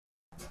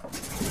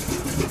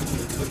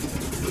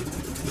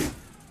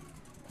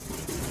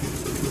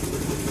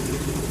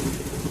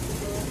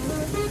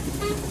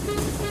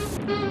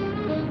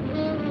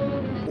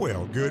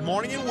Well, good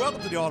morning and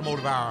welcome to the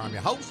Automotive Hour. I'm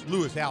your host,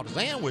 Louis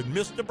Altazan, with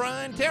Mr.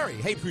 Brian Terry.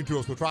 Hey, between two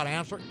of us, we'll try to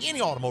answer any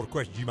automotive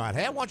questions you might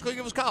have. Why don't you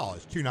give us a call?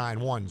 It's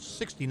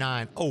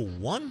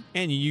 291-6901.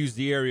 And you use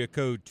the area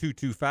code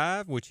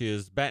 225, which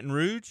is Baton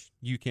Rouge.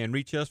 You can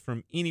reach us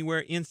from anywhere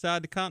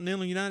inside the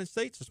continental United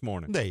States this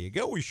morning. There you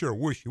go. We sure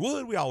wish you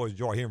would. We always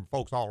enjoy hearing from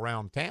folks all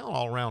around town,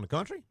 all around the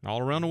country. All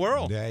around the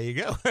world. There you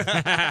go.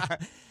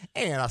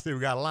 And I see we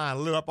got a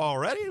line lit up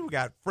already. We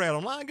got Fred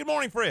online. Good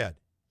morning, Fred.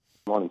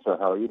 Good morning, sir.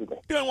 How are you today?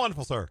 Doing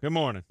wonderful, sir. Good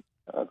morning.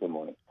 Good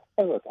morning.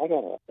 Hey, look, I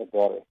got a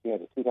daughter. She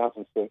had a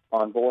 2006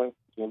 Envoy,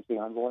 GMC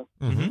Envoy,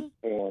 and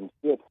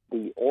it's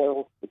the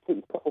oil. A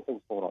couple things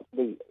going on.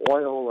 The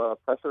oil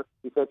pressure.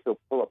 She said she'll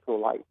pull up to a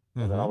light,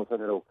 and then all of a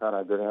sudden it'll kind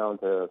of go down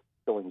to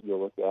showing. You'll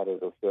look at it,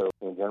 it'll show.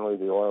 And generally,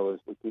 the oil is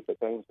we keep the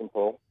change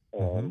control,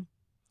 and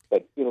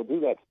but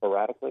do that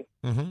sporadically.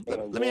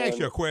 Let me ask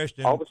you a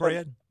question, all of a sudden,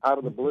 Fred. Out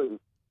of the blue,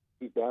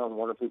 she's down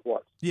 1 or 2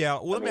 quarts. Yeah,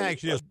 well, let me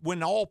ask you this.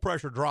 When the oil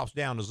pressure drops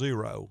down to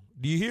zero,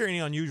 do you hear any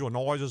unusual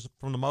noises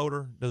from the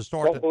motor? Does it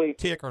start to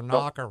tick or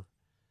knock?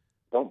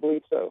 Don't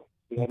believe so.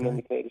 She hadn't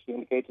indicated. She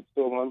indicates it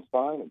still runs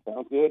fine. It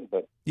sounds good,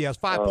 but... Yeah, it's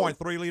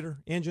 5.3 liter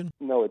engine?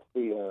 No, it's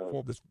the...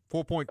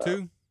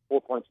 4.2?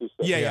 4.26.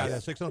 Yeah,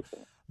 600.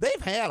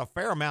 They've had a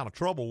fair amount of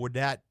trouble with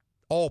that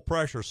oil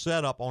pressure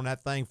setup on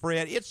that thing,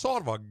 Fred. It's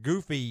sort of a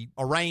goofy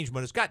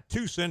arrangement. It's got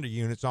 2 sender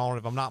units on it,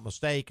 if I'm not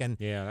mistaken.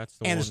 Yeah, that's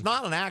the one. And it's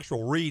not an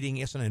actual reading.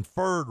 It's an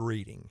inferred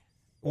reading,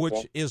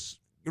 which is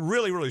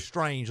really, really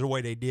strange the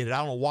way they did it. I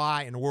don't know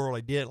why in the world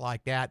they did it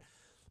like that.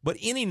 But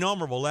any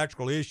number of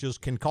electrical issues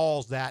can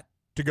cause that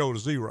to go to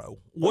zero.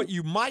 What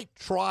you might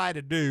try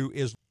to do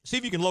is see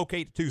if you can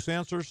locate the 2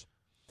 sensors.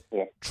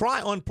 Yeah.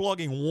 Try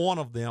unplugging one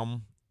of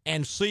them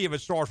and see if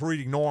it starts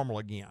reading normal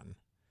again.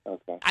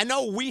 Okay. I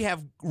know we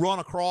have run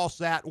across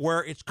that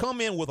where it's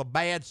come in with a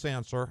bad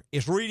sensor,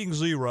 it's reading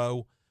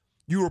zero,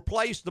 you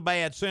replace the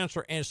bad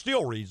sensor and it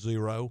still reads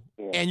zero,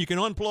 and you can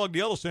unplug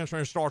the other sensor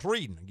and it starts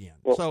reading again.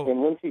 Well,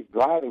 and when she's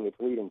driving, it's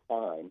reading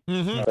fine.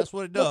 That's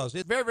what it does.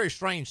 It's a very, very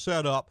strange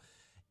setup.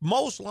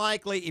 Most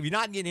likely, if you're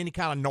not getting any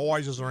kind of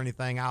noises or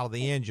anything out of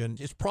the engine,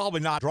 it's probably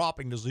not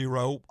dropping to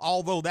zero,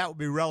 although that would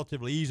be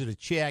relatively easy to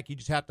check. You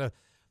just have to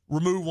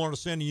remove one of the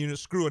sender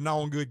units, screw a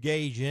known good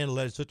gauge in, and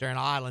let it sit there in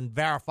idle, and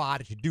verify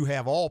that you do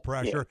have oil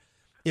pressure.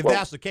 If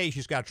that's the case, you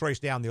just got to trace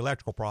down the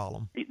electrical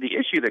problem. The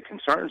issue that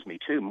concerns me,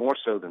 too, more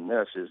so than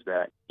this, is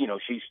that,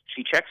 she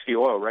checks the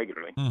oil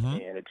regularly,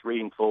 and it's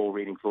reading full,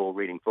 then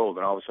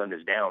all of a sudden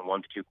it's down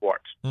 1 to 2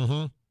 quarts.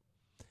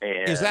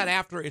 And is that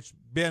after it's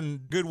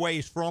been good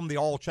ways from the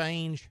oil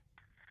change,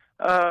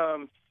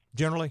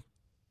 generally?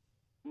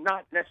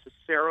 Not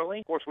necessarily.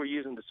 Of course, we're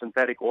using the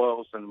synthetic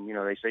oils, and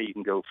they say you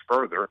can go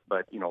further,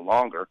 but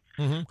longer.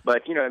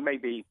 But it may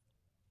be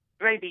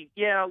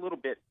a little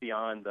bit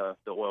beyond the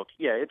oil.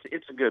 Yeah,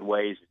 it's a good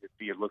ways if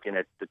you're looking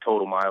at the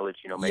total mileage.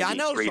 Maybe I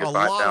noticed 3,000 to a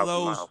lot 5,000 of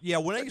those. miles. Yeah,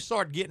 when they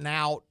start getting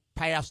out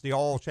past the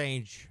oil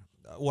change,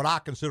 what I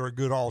consider a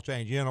good oil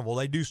change interval,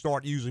 they do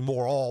start using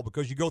more oil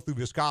because you go through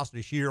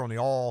viscosity shear on the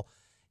oil.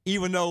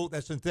 Even though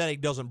that synthetic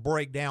doesn't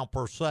break down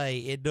per se,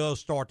 it does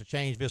start to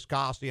change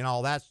viscosity and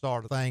all that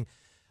sort of thing.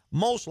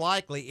 Most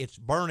likely it's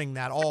burning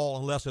that oil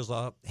unless there's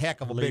a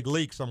heck of a big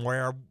leak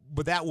somewhere,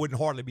 but that wouldn't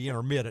hardly be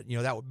intermittent.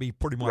 That would be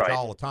pretty much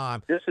all the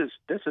time. This is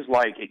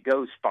like it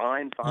goes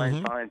fine,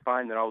 then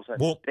all of a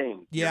sudden,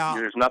 ding.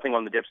 There's nothing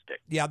on the dipstick.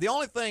 Yeah, the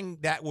only thing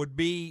that would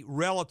be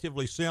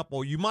relatively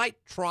simple, you might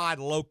try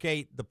to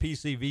locate the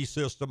PCV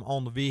system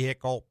on the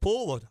vehicle,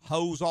 pull the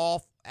hose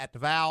off at the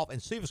valve,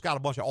 and see if it's got a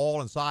bunch of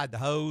oil inside the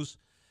hose.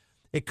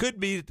 It could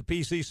be that the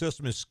PC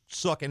system is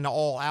sucking the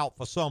oil out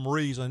for some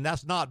reason.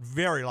 That's not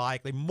very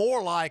likely.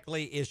 More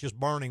likely it's just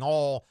burning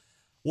oil.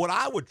 What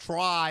I would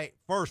try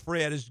first,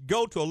 Fred, is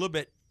go to a little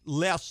bit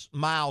less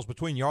miles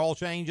between your oil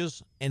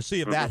changes and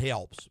see if that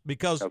helps.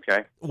 Because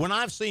when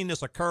I've seen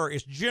this occur,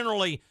 it's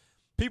generally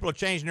people are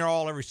changing their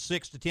oil every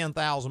 6,000 to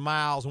 10,000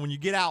 miles, and when you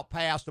get out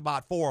past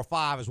about 4 or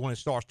 5 is when it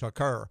starts to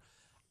occur.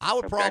 I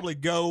would probably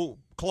go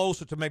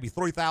closer to maybe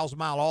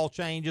 3,000-mile oil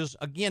changes.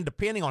 Again,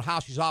 depending on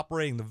how she's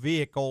operating the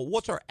vehicle,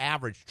 what's her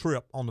average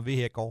trip on the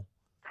vehicle?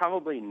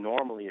 Probably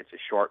normally it's a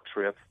short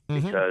trip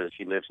because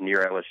she lives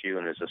near LSU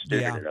and is a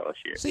student at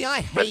LSU. See, I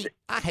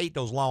hate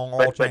those long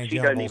oil change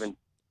intervals.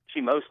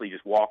 She mostly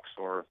just walks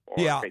or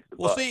takes the bus.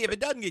 Well, see, if it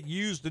doesn't get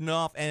used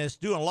enough and it's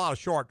doing a lot of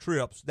short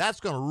trips, that's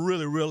going to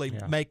really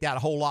make that a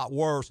whole lot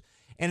worse.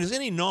 And there's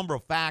any number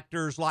of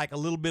factors, like a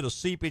little bit of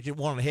seepage at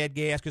one of the head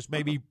gaskets,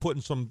 maybe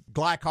putting some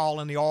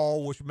glycol in the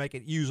oil, which would make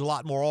it use a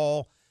lot more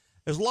oil.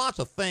 There's lots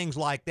of things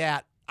like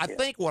that. I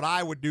think what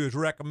I would do is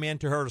recommend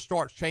to her to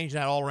start changing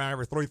that all around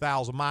every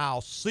 3,000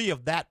 miles, see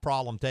if that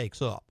problem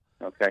takes up.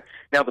 Okay.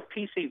 Now, the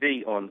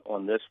PCV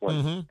on this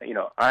one,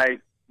 I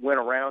went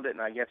around it,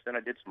 and I guess then I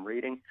did some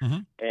reading.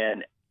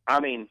 And, I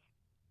mean,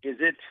 is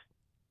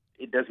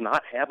it does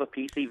not have a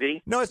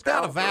PCV? No, it's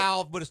got a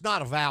valve, but it's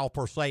not a valve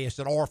per se. It's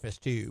an orifice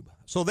tube.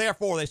 So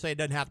therefore, they say it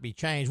doesn't have to be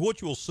changed.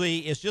 What you'll see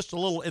is just a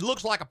little, it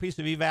looks like a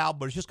PCV valve,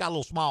 but it's just got a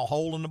little small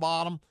hole in the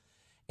bottom,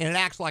 and it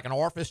acts like an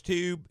orifice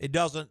tube. It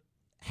doesn't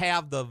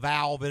have the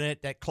valve in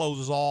it that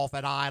closes off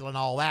at idle and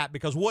all that,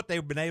 because what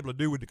they've been able to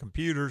do with the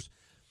computers,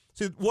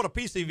 see, what a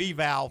PCV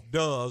valve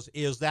does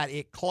is that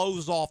it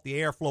closes off the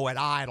airflow at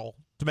idle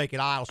to make it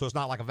idle, so it's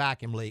not like a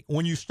vacuum leak.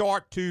 When you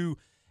start to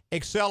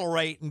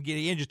accelerate and get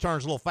the engine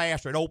turns a little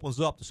faster, it opens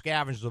up to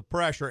scavenge the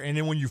pressure, and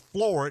then when you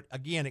floor it,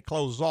 again, it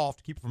closes off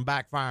to keep it from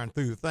backfiring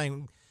through the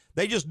thing.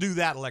 They just do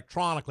that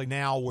electronically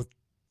now with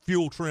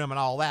fuel trim and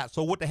all that.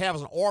 So what they have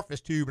is an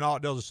orifice tube, and all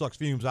it does is sucks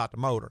fumes out the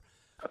motor.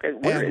 Okay,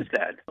 where is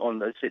that on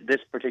this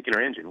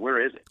particular engine?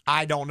 Where is it?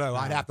 I don't know.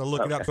 I'd have to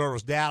look it up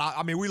service data.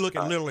 I mean, we look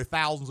at literally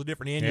thousands of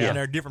different engines, and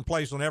there are different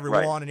places on every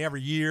one and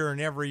every year and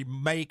every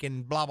make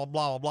and blah, blah,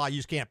 blah, blah, blah. You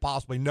just can't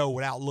possibly know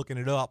without looking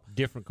it up.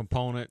 Different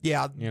component.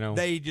 Yeah,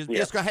 they just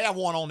it's going to have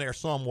one on there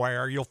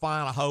somewhere. You'll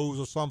find a hose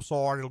of some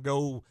sort. It'll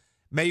go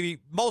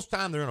maybe most of the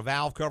time they're in a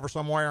valve cover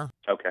somewhere.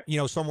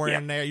 Okay. Somewhere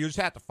in there. You just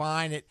have to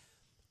find it.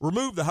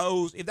 Remove the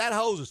hose. If that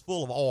hose is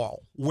full of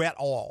oil, wet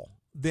oil,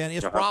 then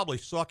it's probably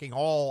sucking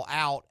all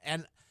out.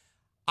 And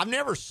I've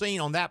never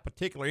seen on that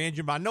particular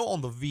engine, but I know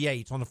on the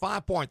V8s, on the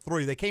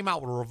 5.3, they came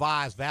out with a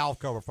revised valve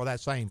cover for that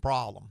same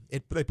problem. They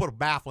put a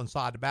baffle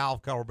inside the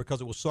valve cover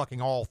because it was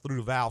sucking all through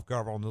the valve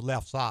cover on the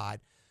left side.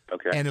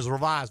 Okay. And there's a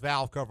revised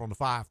valve cover on the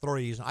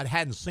 5.3s. I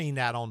hadn't seen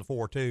that on the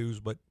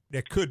 4.2s, but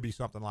there could be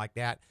something like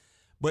that.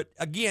 But,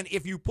 again,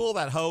 if you pull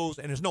that hose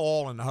and there's no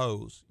oil in the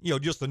hose,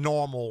 just the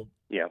normal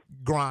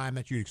grime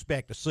that you'd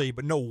expect to see,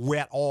 but no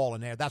wet oil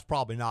in there, that's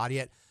probably not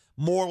it.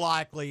 More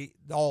likely,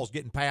 the oil's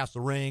getting past the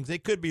rings.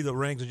 It could be the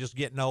rings are just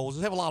getting old. Does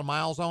it have a lot of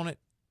miles on it?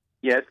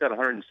 Yeah, it's got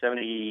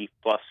 170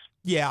 plus.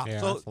 Yeah,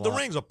 so the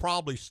rings are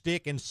probably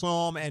sticking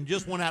some, and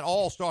just when that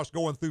oil starts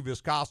going through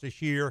viscosity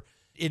shear,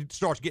 it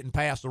starts getting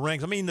past the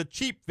rings. I mean, the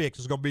cheap fix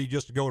is going to be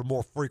just to go to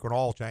more frequent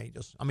oil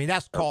changes. I mean,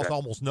 that's costs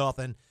almost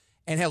nothing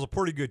and has a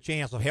pretty good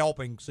chance of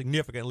helping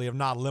significantly, if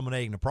not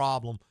eliminating the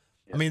problem.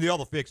 Yeah. I mean, the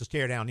other fix is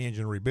tear down the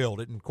engine and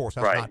rebuild it, and, of course,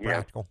 that's not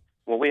practical.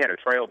 Well, we had a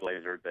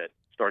Trailblazer that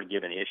started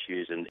giving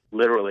issues, and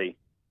literally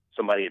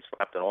somebody had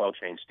slapped an oil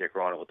change sticker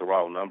on it with the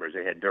wrong numbers.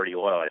 They had dirty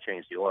oil. I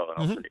changed the oil,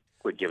 and it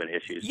quit giving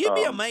issues. You'd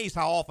be amazed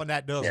how often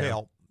that does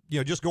help.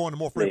 Just going to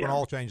more frequent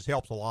oil changes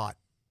helps a lot.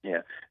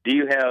 Yeah. Do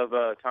you have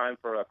time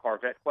for a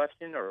Corvette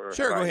question? Or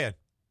sure, go ahead.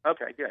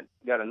 Okay, good.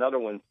 Got another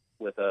one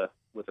with a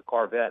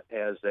Corvette.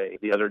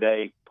 The other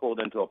day pulled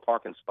into a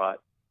parking spot,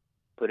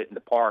 put it in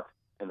the park,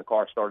 and the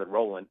car started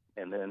rolling.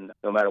 And then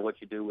no matter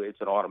what you do,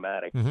 it's an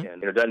automatic,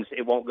 and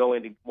it won't go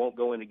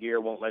into gear,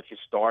 won't let you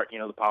start.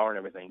 The power and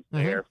everything's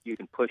there. You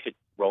can push it,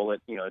 roll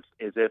it. It's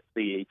as if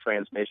the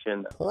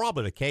transmission,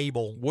 probably the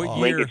cable,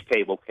 linkage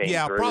cable came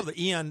through. Probably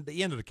the end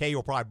of the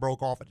cable probably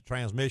broke off at the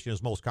transmission is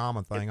the most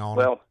common thing on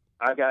it. Well,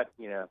 I got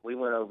we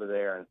went over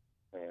there,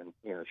 and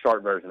the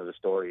short version of the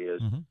story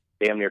is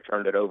damn near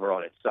turned it over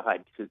on its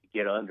side to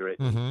get under it.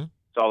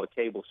 Saw the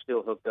cable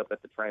still hooked up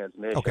at the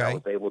transmission. Okay. I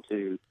was able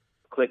to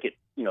click it,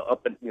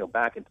 up and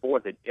back and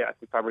forth.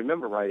 If I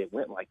remember right, it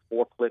went like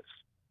 4 clicks,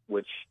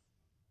 which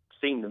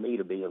seemed to me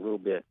to be a little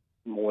bit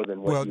more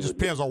than what. Well, it just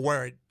depends on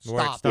where it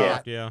stopped.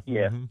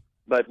 Yeah.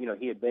 But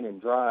he had been in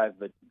drive,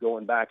 but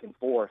going back and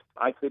forth,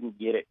 I couldn't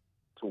get it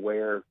to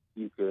where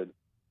you could,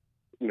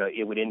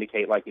 it would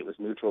indicate like it was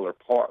neutral or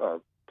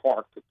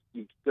parked.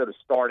 You could have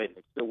started, and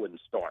it still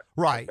wouldn't start.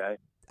 Right. Okay?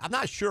 I'm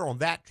not sure on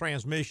that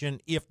transmission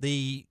if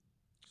the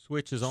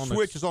switch is on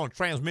the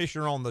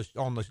transmission or on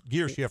the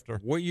gear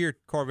shifter. What year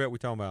Corvette we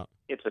talking about?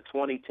 It's a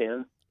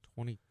 2010.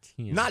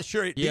 2010. Not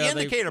sure. The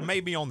indicator may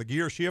be on the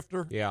gear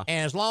shifter. Yeah.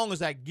 And as long as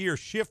that gear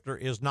shifter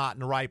is not in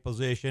the right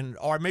position,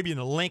 or maybe in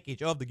the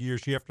linkage of the gear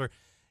shifter,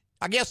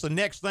 I guess the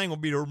next thing will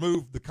be to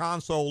remove the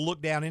console,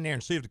 look down in there,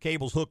 and see if the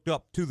cable's hooked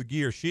up to the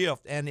gear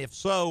shift. And if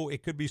so,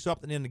 it could be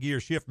something in the gear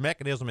shift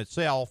mechanism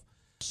itself.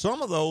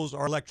 Some of those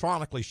are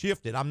electronically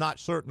shifted. I'm not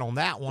certain on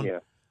that one. Yeah.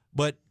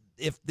 But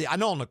I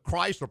know on the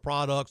Chrysler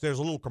products, there's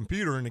a little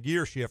computer in the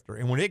gear shifter,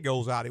 and when it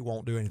goes out, it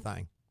won't do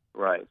anything.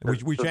 Right.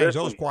 We change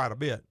those quite a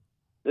bit.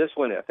 This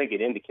one, I think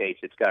it indicates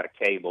it's got a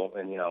cable,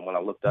 and when I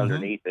looked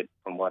underneath it,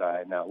 from what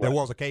I know, there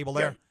was a cable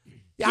there.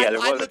 Yeah,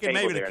 I look at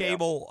maybe the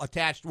cable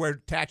attached where it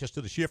attaches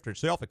to the shifter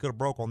itself. It could have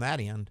broke on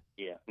that end.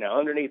 Yeah. Now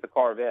underneath the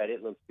Corvette,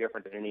 it looks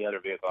different than any other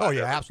vehicle. Oh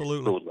yeah,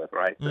 absolutely. With,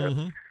 right.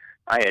 So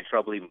I had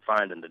trouble even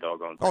finding the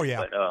doggone thing. Oh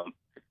yeah.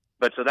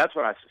 But so that's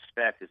what I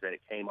suspect is that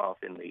it came off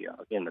in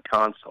the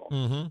console.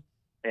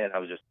 And I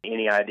was just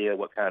any idea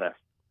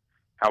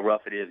how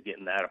rough it is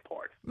getting that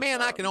apart.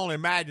 Man, I can only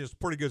imagine it's a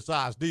pretty good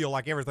sized deal,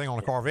 like everything on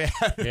a Corvette.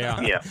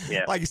 Yeah.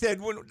 Like you said,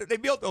 when they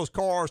built those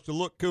cars to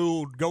look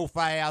cool, go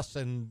fast,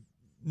 and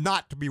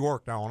not to be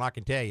worked on, I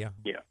can tell you.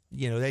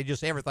 Yeah. They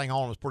just everything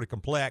on them is pretty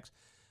complex.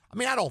 I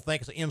mean, I don't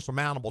think it's an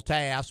insurmountable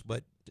task,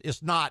 but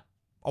it's not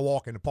a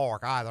walk in the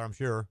park either, I'm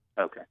sure.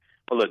 Okay.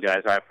 Well, look,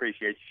 guys, I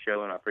appreciate your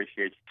show, and I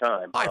appreciate your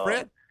time. Hi,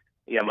 Fred.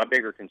 Yeah, my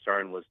bigger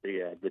concern was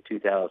the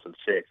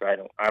 2006.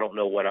 I don't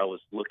know what I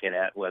was looking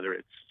at, whether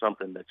it's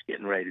something that's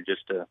getting ready to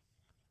just to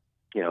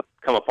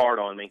come apart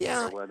on me.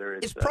 Yeah, or whether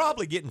it's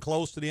probably getting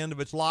close to the end of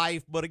its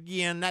life, but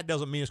again, that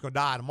doesn't mean it's going to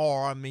die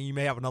tomorrow. I mean, you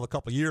may have another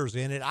couple of years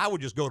in it. I would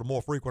just go to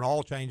more frequent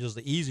oil changes,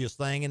 the easiest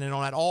thing, and then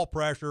on that oil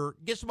pressure,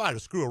 get somebody to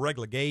screw a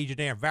regular gauge in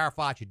there and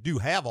verify that you do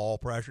have oil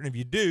pressure, and if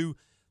you do,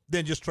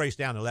 then just trace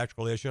down the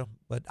electrical issue.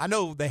 But I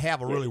know they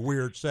have a really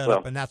weird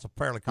setup, and that's a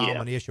fairly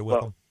common issue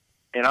with them.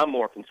 And I'm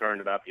more concerned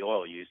about the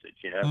oil usage,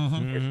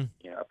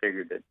 I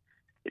figured that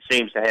it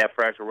seems to have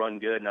pressure, run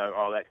good, and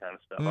all that kind of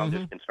stuff. I'm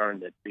just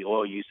concerned that the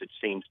oil usage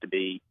seems to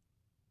be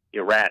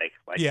erratic.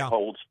 Like it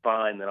holds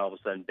fine, then all of a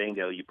sudden,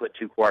 bingo, you put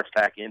 2 quarts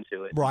back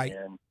into it. Right,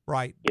 and,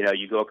 right.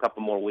 You go a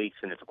couple more weeks,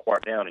 and it's a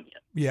quart down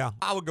again. Yeah,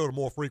 I would go to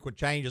more frequent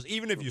changes.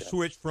 Even if you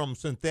switch from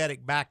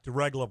synthetic back to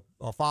regular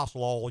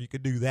fossil oil, you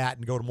could do that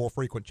and go to more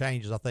frequent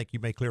changes. I think you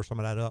may clear some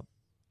of that up.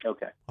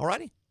 Okay. All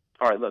righty.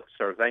 All right, look,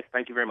 sir,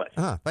 thank you very much.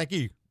 Thank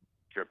you.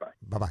 Sure, bye.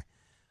 Bye-bye.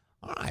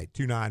 All right,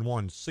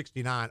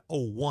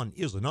 291-6901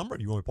 is the number.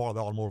 If you want to be part of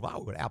the Automotive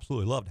Hour, we would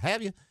absolutely love to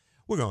have you.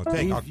 We're going to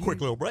take a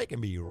quick little break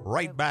and be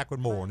right back with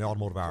more on the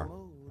Automotive Hour.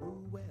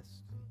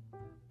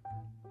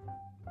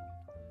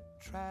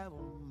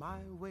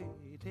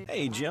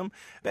 Hey, Jim.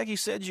 Becky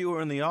said you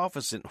were in the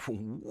office and...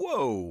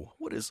 Whoa!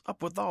 What is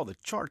up with all the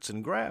charts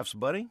and graphs,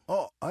 buddy?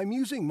 Oh, I'm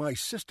using my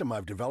system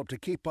I've developed to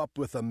keep up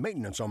with the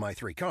maintenance on my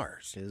 3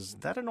 cars. Is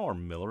that an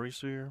armillary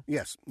sphere?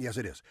 Yes,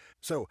 it is.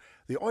 So,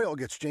 the oil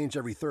gets changed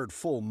every 3rd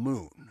full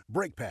moon.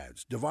 Brake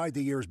pads divide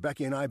the years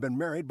Becky and I have been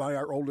married by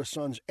our oldest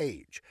son's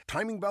age.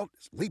 Timing belt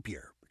is leap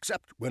year,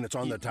 except when it's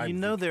on the time... You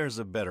know there's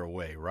a better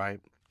way,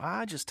 right?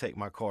 I just take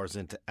my cars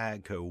into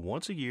AGCO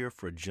once a year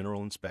for a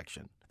general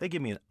inspection. They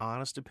give me an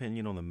honest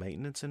opinion on the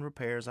maintenance and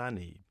repairs I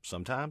need.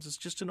 Sometimes it's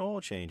just an oil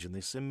change and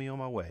they send me on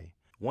my way.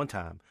 One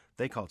time,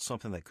 they caught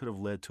something that could have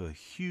led to a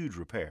huge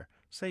repair.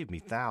 Saved me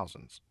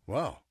thousands.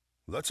 Wow,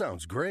 that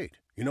sounds great.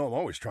 I'm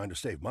always trying to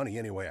save money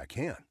any way I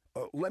can.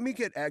 Let me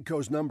get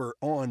AGCO's number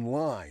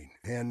online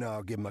and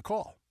give them a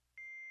call.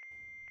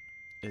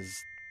 Is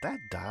that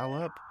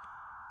dial-up?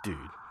 Dude,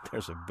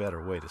 there's a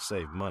better way to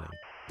save money.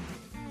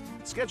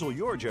 Schedule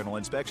your general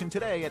inspection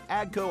today at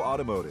AGCO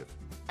Automotive.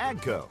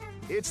 AGCO,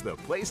 it's the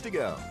place to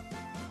go.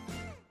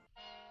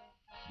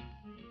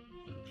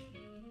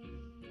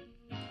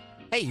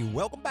 Hey,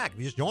 welcome back. If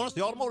you just joined us,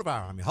 the Automotive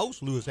Hour. I'm your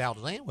host, Louis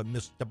Altazan, with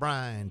Mr.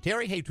 Brian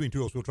Terry. Hey, between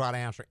two of us, we'll try to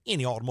answer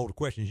any automotive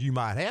questions you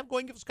might have. Go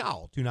ahead and give us a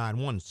call,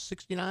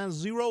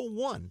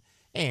 291-6901.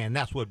 And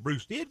that's what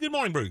Bruce did. Good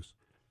morning, Bruce.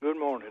 Good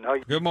morning. How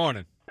you? Good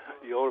morning.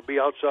 You ought to be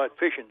outside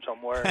fishing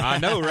somewhere. I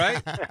know,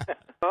 right?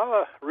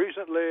 I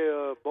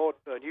recently bought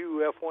a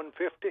new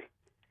F-150.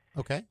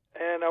 Okay.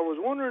 And I was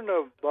wondering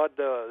about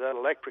that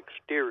electric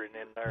steering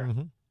in there.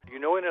 Mm-hmm. Do you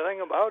know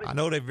anything about it? I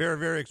know they're very,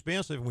 very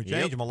expensive, and we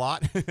change them a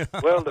lot.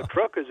 Well, the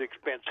truck is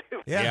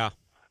expensive. Yeah.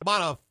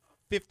 About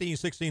a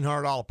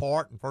 $1,600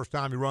 part, and first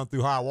time you run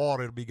through high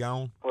water, it'll be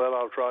gone. Well,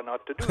 I'll try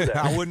not to do that.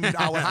 I would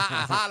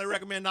highly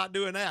recommend not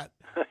doing that.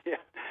 Yeah.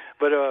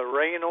 But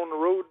rain on the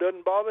road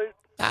doesn't bother you?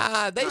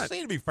 They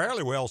seem to be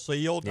fairly well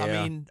sealed. Yeah. I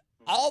mean,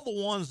 all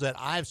the ones that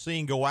I've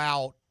seen go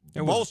out,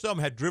 most of them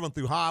had driven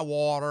through high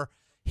water,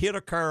 hit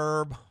a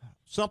curb,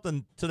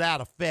 something to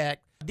that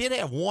effect. I did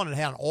have one that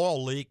had an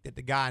oil leak that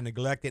the guy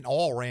neglected, and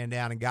oil ran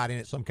down and got in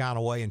it some kind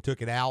of way and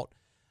took it out.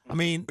 I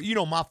mean,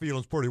 my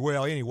feelings pretty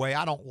well anyway.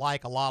 I don't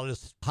like a lot of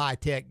this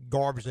high-tech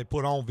garbage they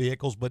put on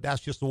vehicles, but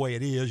that's just the way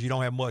it is. You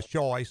don't have much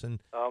choice. And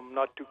I'm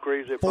not too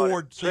crazy about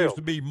Ford it. seems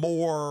to be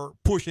more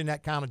pushing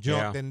that kind of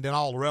junk than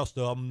all the rest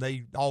of them.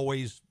 They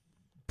always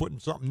putting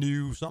something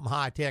new, something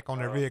high-tech on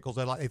their vehicles.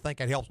 They think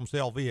that helps them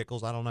sell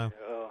vehicles. I don't know.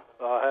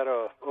 I had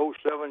a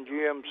 07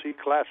 GMC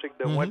Classic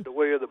that went the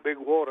way of the big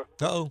water.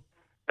 Uh-oh.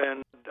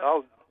 And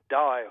I'll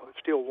die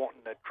still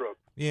wanting that truck.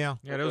 Yeah.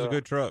 Yeah, those are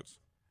good trucks.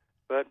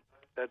 But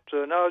that's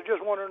no, I was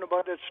just wondering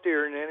about that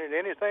steering in it.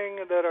 Anything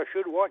that I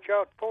should watch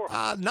out for?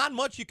 Not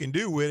much you can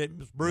do with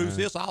it, Bruce.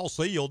 It's all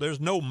sealed. There's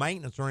no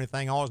maintenance or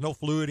anything. There's no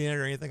fluid in it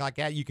or anything like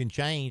that you can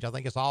change. I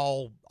think it's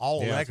all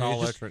electric. It's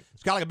all electric.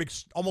 It's got like a big,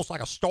 almost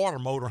like a starter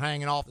motor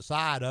hanging off the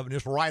side of it, and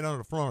it's right under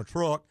the front of the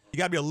truck. You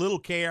got to be a little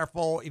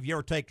careful if you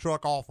ever take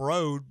truck off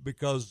road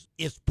because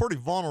it's pretty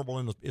vulnerable.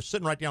 It's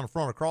sitting right down the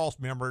front of the cross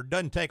member. It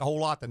doesn't take a whole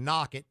lot to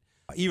knock it.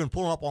 Even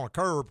pulling up on a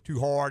curb too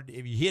hard,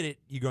 if you hit it,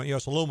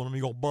 it's aluminum.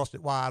 You're gonna bust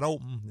it wide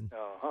open.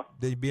 And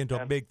they'd be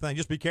into a big thing.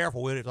 Just be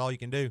careful with it. It's all you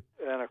can do.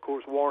 And of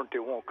course, warranty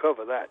won't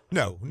cover that.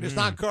 No, it's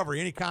not covering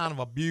any kind of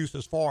abuse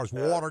as far as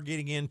water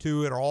getting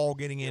into it or all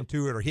getting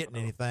into it or hitting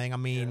anything. I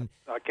mean,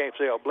 I can't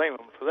say I'll blame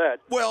them for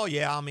that. Well,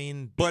 yeah, I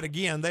mean, but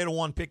again, they don't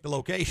want to pick the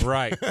location,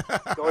 Right?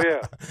 Oh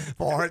yeah,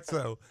 for it.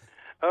 So,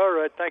 all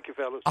right, thank you,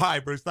 fellas. All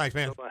right, Bruce. Thanks,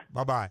 man.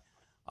 Bye-bye. Bye.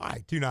 All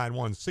right,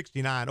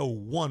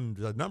 291-6901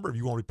 is the number. If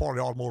you want to be part of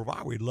the Automotive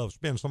Hour, we'd love to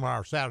spend some of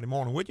our Saturday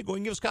morning with you. Go ahead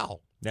and give us a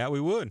call. Yeah,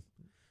 we would.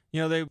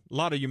 A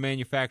lot of your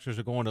manufacturers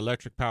are going to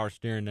electric power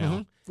steering now.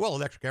 Mm-hmm. Well,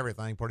 electric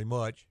everything pretty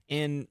much.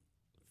 And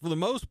for the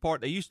most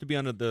part, they used to be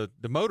under the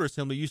motor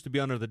assembly used to be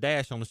under the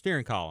dash on the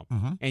steering column.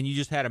 Mm-hmm. And you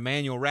just had a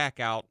manual rack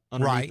out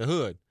underneath the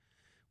hood.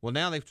 Well,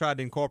 now they've tried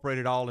to incorporate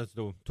it all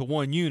into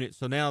one unit.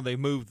 So now they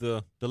moved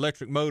the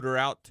electric motor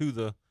out to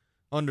the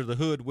under the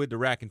hood with the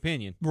rack and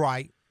pinion.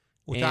 Right.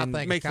 Which And I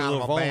think makes is it a kind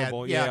little of a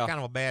vulnerable, bad, yeah. kind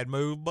of a bad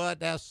move. But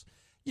that's,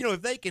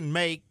 if they can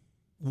make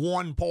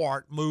one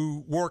part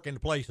work in the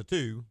place of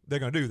two, they're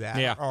going to do that.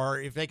 Yeah. Or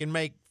if they can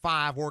make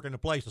 5 work in the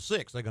place of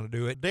 6, they're going to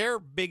do it. Their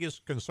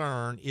biggest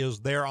concern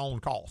is their own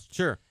cost.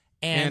 Sure.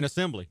 And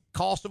assembly.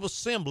 Cost of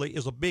assembly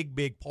is a big,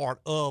 big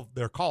part of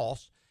their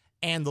cost.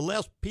 And the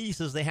less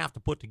pieces they have to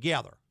put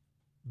together,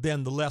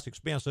 then the less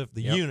expensive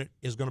the unit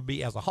is going to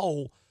be as a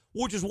whole,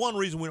 which is one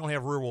reason we don't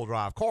have rear-wheel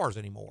drive cars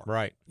anymore.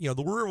 Right. The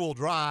rear-wheel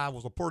drive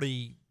was a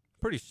pretty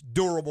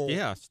durable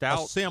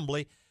stout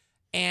assembly.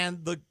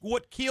 And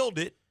what killed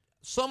it,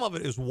 some of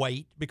it is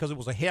weight because it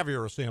was a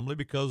heavier assembly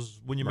because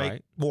when you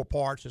make more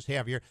parts, it's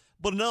heavier.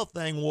 But another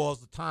thing was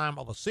the time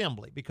of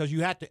assembly because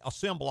you had to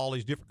assemble all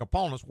these different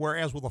components,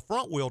 whereas with a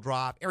front-wheel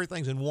drive,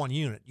 everything's in one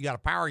unit. You got a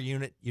power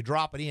unit, you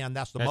drop it in,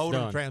 that's the motor,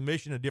 the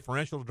transmission, the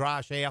differential, the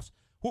drive shafts,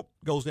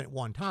 goes in at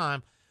one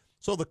time.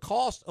 So the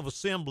cost of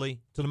assembly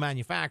to the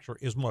manufacturer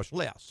is much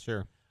less.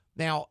 Sure.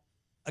 Now,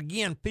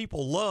 again,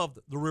 people loved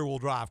the rear-wheel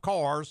drive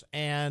cars,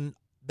 and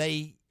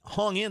they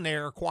hung in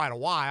there quite a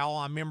while.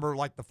 I remember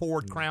like the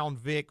Ford Crown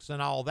Vics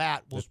and all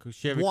that was the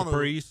Chevy one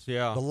Caprice,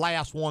 of the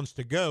last ones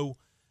to go.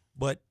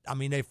 But, I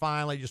mean, they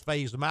finally just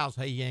phased them out and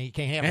said, hey, you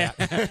can't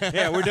have that.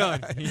 Yeah, we're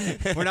done.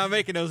 We're not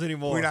making those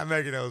anymore. We're not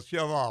making those.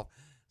 Shove off.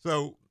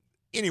 So,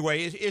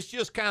 anyway, it's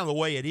just kind of the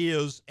way it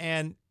is.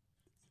 And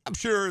I'm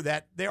sure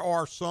that there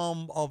are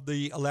some of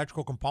the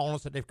electrical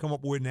components that they've come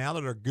up with now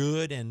that are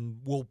good and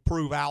will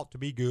prove out to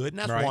be good, and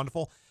that's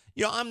wonderful.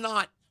 I'm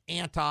not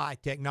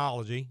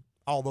anti-technology,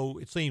 although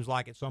it seems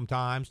like it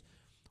sometimes.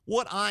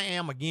 What I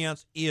am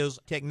against is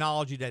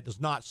technology that does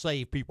not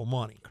save people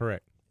money.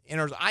 Correct. And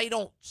I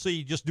don't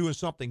see just doing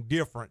something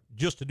different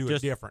just to do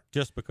it different.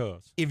 Just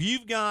because. If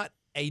you've got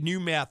a new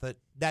method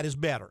that is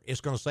better,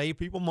 it's going to save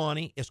people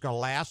money, it's going to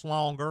last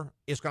longer,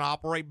 it's going to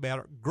operate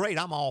better, great,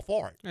 I'm all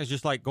for it. It's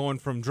just like going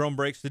from drum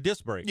brakes to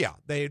disc brakes. Yeah.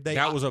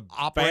 That was a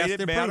operated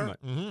vast better.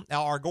 improvement.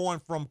 Or going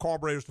from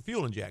carburetors to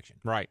fuel injection.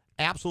 Right.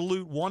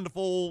 Absolute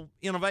wonderful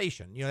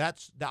innovation.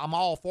 I'm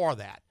all for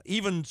that.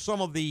 Even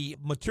some of the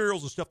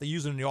materials and stuff they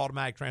use in the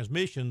automatic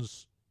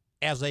transmissions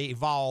as they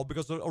evolve,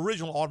 because the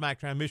original automatic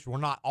transmissions were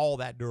not all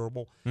that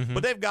durable,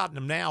 but they've gotten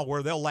them now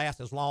where they'll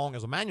last as long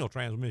as a manual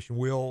transmission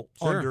will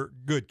under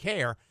good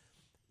care.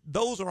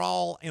 Those are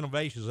all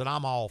innovations that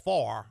I'm all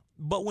for,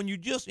 but when you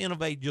just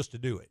innovate just to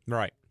do it.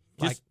 Right.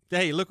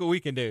 Hey, look what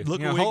we can do.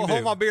 Look what we can do.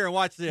 Hold my beer and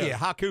watch this. Yeah,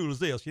 how cool is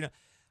this?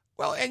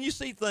 Well, and you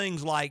see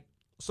things like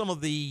some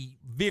of the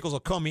vehicles will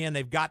come in,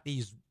 they've got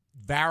these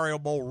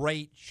variable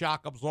rate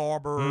shock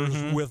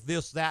absorbers with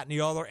this, that, and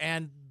the other,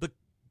 and the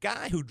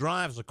guy who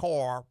drives the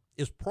car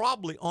is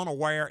probably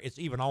unaware it's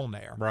even on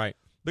there. Right.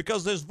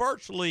 Because there's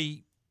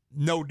virtually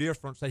no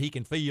difference that he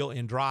can feel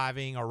in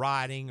driving or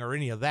riding or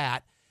any of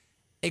that,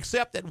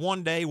 except that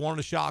one day one of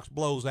the shocks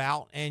blows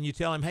out and you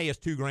tell him, hey, it's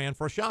 $2,000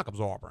 for a shock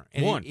absorber.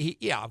 And one.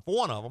 For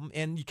one of them.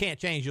 And you can't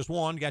change just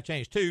one. You got to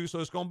change 2. So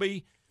it's going to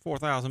be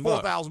 $4,000.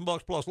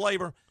 $4,000 plus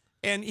labor.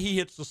 And he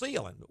hits the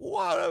ceiling.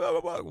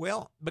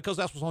 Well, because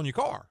that's what's on your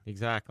car.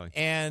 Exactly.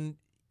 And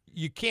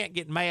you can't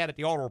get mad at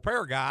the auto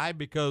repair guy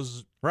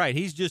because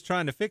he's just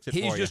trying to fix it for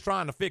you. He's just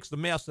trying to fix the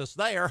mess that's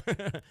there.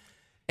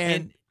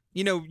 and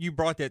you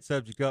brought that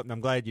subject up, and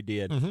I'm glad you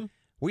did.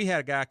 We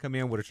had a guy come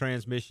in with a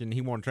transmission. He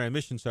wanted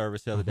transmission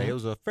service the other day. It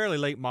was a fairly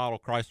late model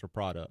Chrysler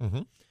product.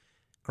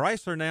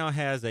 Chrysler now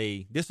has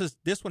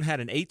this one had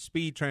an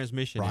 8-speed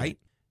transmission. Right. In it.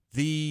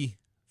 The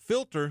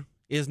filter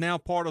is now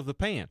part of the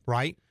pan.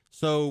 Right.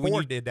 So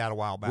Ford did that a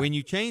while back. When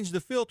you change the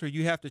filter,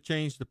 you have to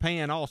change the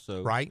pan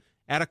also. Right.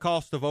 At a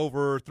cost of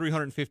over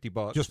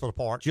 $350. Just for the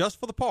part. Just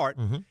for the part.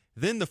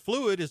 Then the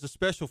fluid is a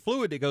special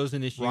fluid that goes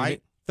in this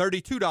unit.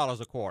 $32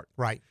 a quart.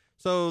 Right.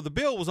 So the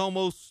bill was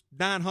almost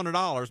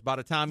 $900 by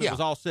the time it was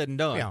all said and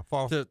done. Yeah.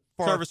 For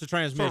service the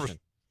transmission.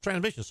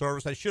 Transmission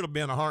service, that should have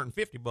been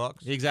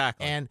 $150.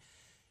 Exactly. And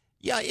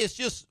it's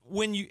just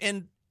when you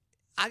and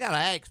I gotta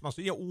ask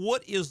myself,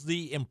 what is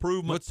the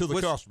improvement to the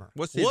customer?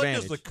 What's the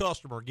advantage? What does the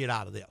customer get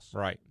out of this?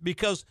 Right.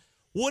 Because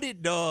what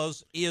it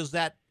does is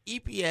that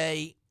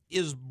EPA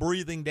is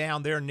breathing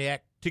down their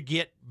neck to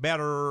get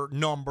better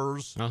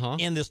numbers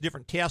in this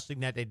different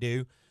testing that they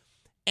do.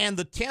 And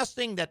the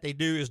testing that they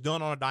do is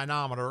done on a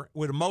dynamometer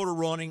with a motor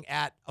running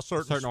at a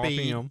certain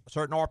speed, RPM. a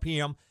certain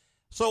RPM.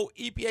 So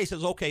EPA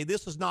says, okay,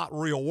 this is not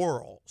real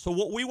world. So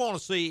what we want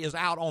to see is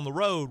out on the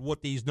road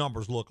what these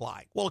numbers look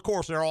like. Well, of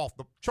course, they're off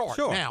the chart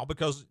now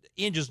because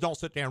engines don't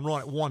sit there and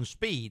run at one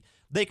speed.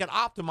 They can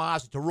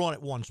optimize it to run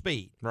at one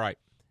speed. Right.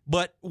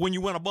 But when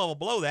you went above or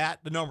below that,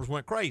 the numbers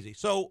went crazy.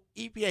 So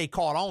EPA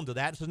caught on to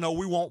that and said, no,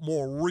 we want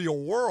more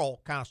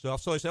real-world kind of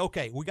stuff. So they said,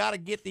 okay, we got to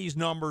get these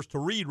numbers to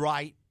read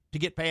right to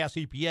get past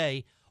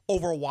EPA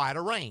over a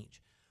wider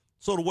range.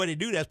 So the way they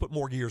do that is put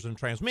more gears in the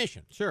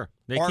transmission. Sure.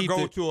 They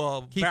go to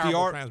a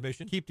variable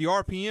transmission. Keep the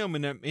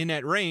RPM in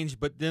that range,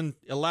 but then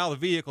allow the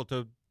vehicle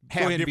to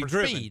have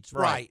different speeds.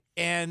 Right.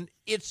 And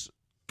it's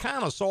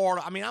kind of sort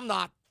of, I'm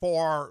not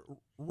for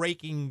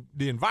raking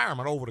the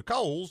environment over the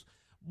coals,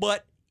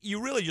 but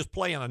you really just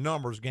play in a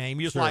numbers game.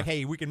 You're just like,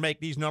 hey, we can make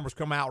these numbers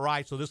come out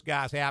right so this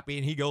guy's happy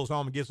and he goes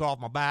home and gets off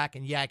my back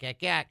and yak,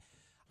 yak, yak.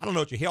 I don't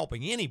know that you're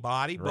helping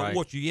anybody, but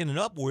what you ended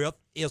up with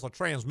is a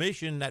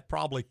transmission that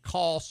probably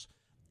costs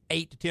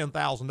 $8,000 to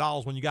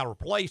 $10,000 when you got to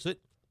replace it,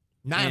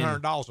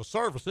 $900 to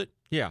service it.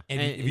 Yeah. And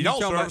if you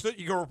don't service it,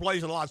 you're going to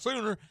replace it a lot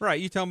sooner. Right.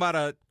 You're talking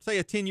about, say,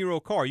 a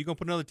 10-year-old car. You're going to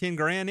put another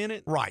 $10,000 in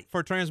it? Right. For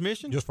a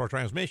transmission? Just for a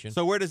transmission.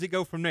 So where does it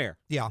go from there?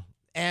 Yeah.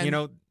 And, you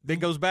know, that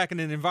goes back in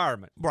an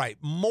environment. Right.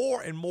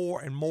 More and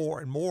more and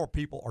more and more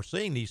people are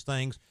seeing these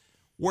things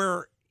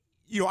where,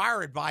 you know,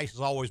 our advice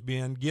has always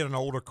been get an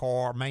older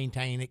car,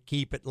 maintain it,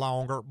 keep it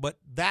longer. But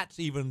that's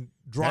even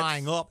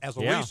drying up as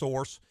a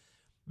resource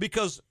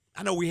because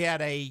I know we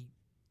had a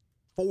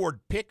Ford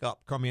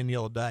pickup come in the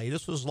other day.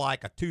 This was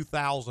like a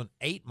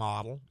 2008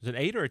 model. Is it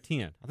 8 or a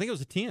 10? I think it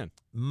was a 10.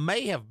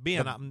 May have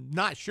been. I'm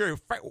not sure.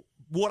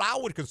 What I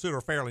would consider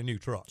a fairly new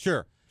truck.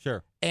 Sure.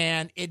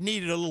 And it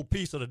needed a little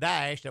piece of the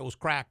dash that was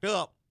cracked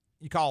up.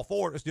 You call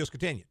Ford, it's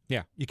discontinued.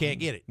 Yeah. You can't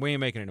get it. We ain't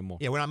making it anymore.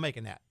 Yeah, we're not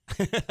making that.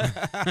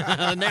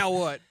 Now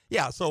what?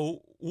 Yeah,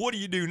 so what do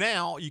you do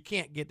now? You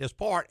can't get this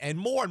part. And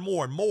more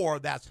and more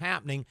that's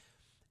happening.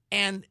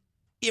 And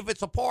if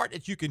it's a part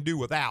that you can do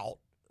without,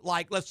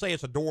 like let's say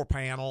it's a door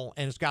panel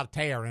and it's got a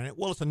tear in it,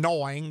 well, it's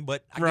annoying,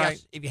 but I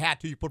guess if you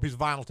had to, you put a piece of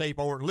vinyl tape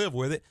over it and live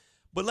with it.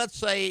 But let's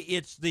say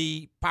it's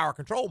the power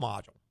control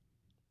module.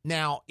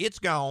 Now, it's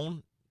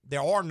gone.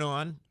 There are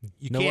none.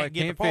 You can't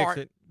get the part.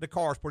 Fix it. The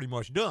car's pretty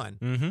much done.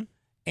 Mm-hmm.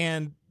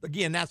 And,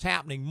 again, that's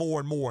happening more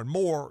and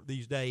more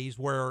these days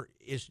where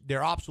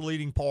they're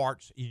obsoleting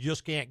parts. You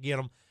just can't get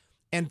them.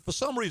 And for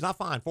some reason, I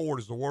find Ford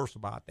is the worst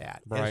about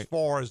that. Right. As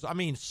far as,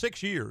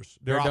 6 years,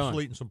 they're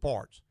obsoleting some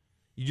parts.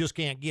 You just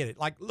can't get it.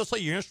 Like, let's say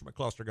your instrument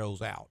cluster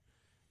goes out.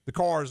 The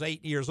car is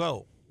 8 years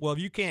old. Well, if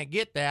you can't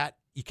get that,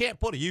 you can't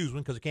put a used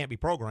one because it can't be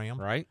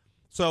programmed. Right.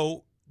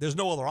 So there's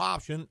no other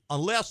option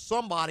unless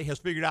somebody has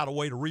figured out a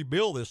way to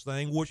rebuild this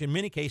thing, which in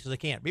many cases it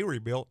can't be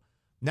rebuilt.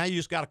 Now you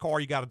just got a car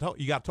you got to total.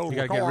 You got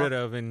to get rid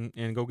of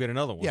and go get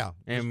another one. Yeah.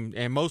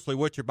 And mostly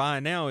what you're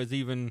buying now is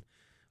even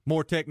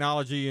more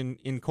technology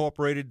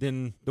incorporated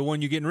than the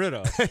one you're getting rid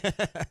of.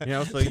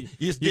 So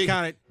you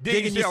kind of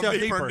digging yourself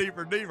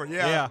deeper.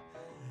 Yeah.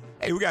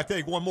 Hey, we got to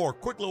take one more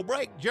quick little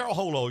break. Gerald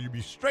Holo, you'll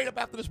be straight up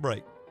after this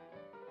break.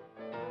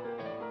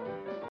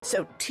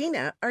 So,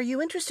 Tina, are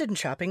you interested in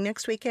shopping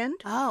next weekend?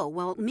 Oh,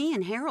 well, me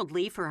and Harold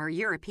leave for our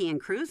European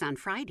cruise on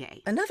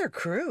Friday. Another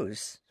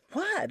cruise?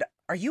 What?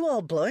 Are you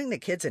all blowing the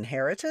kids'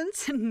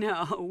 inheritance?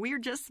 No, we're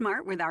just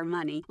smart with our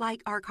money.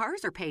 Like, our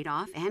cars are paid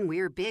off, and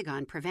we're big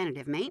on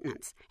preventative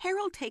maintenance.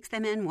 Harold takes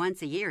them in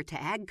once a year to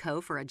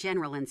AGCO for a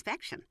general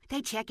inspection.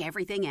 They check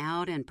everything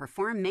out and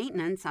perform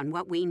maintenance on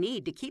what we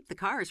need to keep the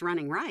cars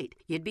running right.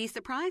 You'd be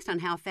surprised on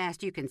how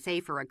fast you can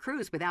save for a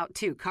cruise without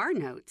 2 car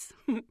notes.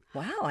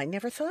 Wow, I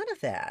never thought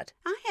of that.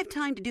 I have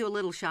time to do a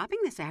little shopping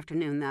this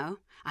afternoon, though.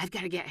 I've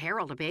got to get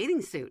Harold a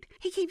bathing suit.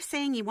 He keeps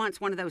saying he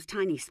wants one of those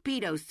tiny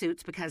Speedo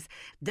suits because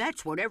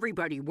that's what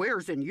everybody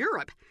wears in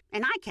Europe,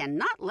 and I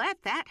cannot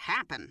let that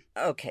happen.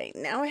 Okay,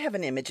 now I have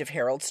an image of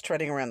Harold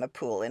strutting around the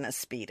pool in a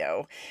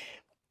Speedo.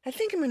 I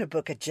think I'm going to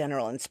book a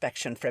general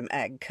inspection from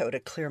AGCO to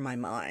clear my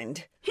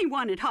mind. He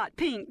wanted hot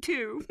pink,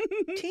 too.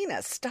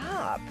 Tina,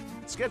 stop.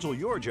 Schedule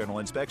your general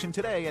inspection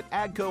today at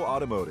AGCO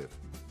Automotive.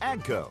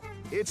 AGCO,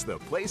 it's the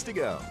place to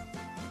go.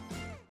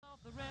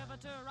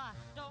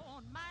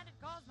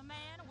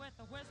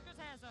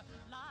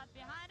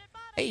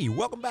 Hey,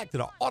 welcome back to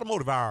the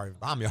Automotive Hour.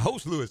 I'm your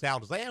host, Louis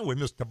Altazan, with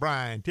Mr.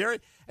 Brian Terry.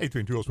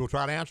 832 we'll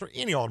try to answer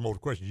any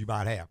automotive questions you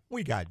might have.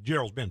 We got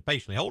Gerald's been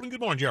patiently holding. Good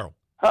morning, Gerald.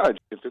 Hi.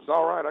 If it's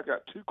all right, I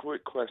got 2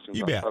 quick questions.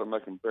 You bet. I'll try to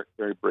make them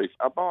very brief.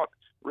 I bought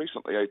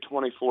recently a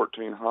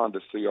 2014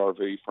 Honda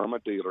CR-V from a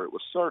dealer. It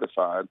was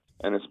certified,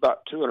 and it's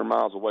about 200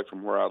 miles away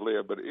from where I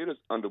live, but it is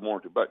under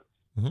warranty. But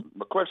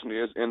my question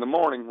is, in the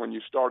morning when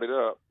you start it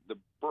up, the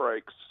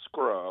brakes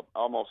scrub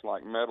almost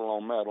like metal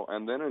on metal,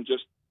 and then in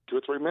just 2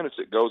 or 3 minutes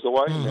it goes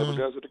away and never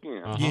does it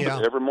again. Yeah.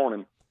 Every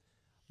morning.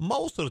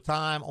 Most of the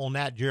time on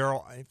that,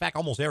 Gerald, in fact,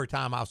 almost every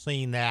time I've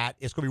seen that,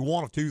 it's going to be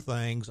one of 2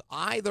 things.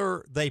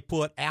 Either they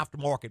put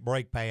aftermarket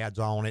brake pads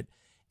on it,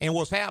 and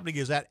what's happening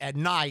is that at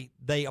night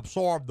they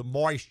absorb the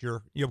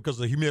moisture, because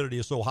the humidity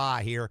is so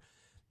high here,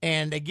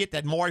 and they get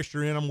that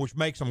moisture in them, which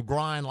makes them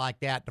grind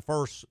like that the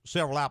first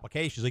several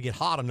applications. They get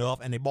hot enough,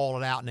 and they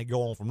ball it out, and they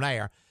go on from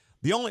there.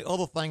 The only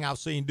other thing I've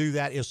seen do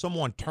that is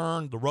someone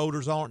turned the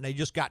rotors on, and they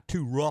just got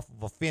too rough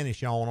of a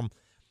finish on them.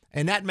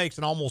 And that makes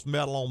an almost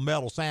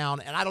metal-on-metal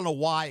sound. And I don't know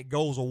why it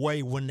goes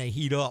away when they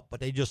heat up, but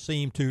they just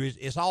seem to.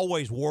 It's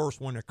always worse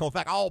when they're cold. In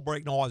fact, all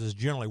brake noise is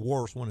generally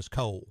worse when it's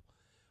cold.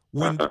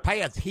 When the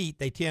pads heat,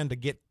 they tend to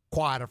get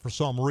quieter for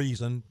some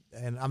reason,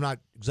 and I'm not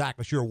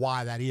exactly sure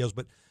why that is.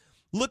 But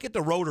look at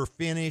the rotor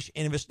finish,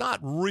 and if it's not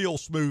real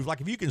smooth,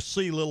 like if you can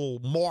see little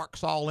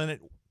marks all in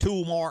it,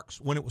 tool marks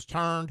when it was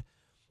turned,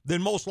 then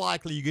most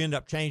likely you end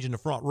up changing the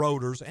front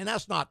rotors, and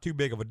that's not too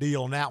big of a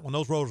deal on that one.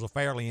 Those rotors are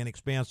fairly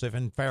inexpensive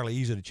and fairly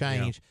easy to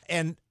change. Yeah.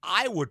 And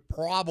I would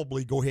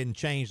probably go ahead and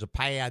change the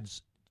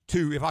pads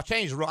to, if I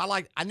change the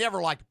rotor, I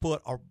never like to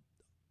put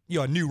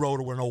a new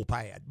rotor with an old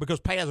pad, because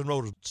pads and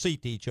rotors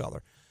seat to each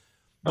other.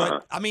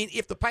 But, I mean,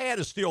 if the pad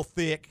is still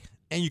thick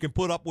and you can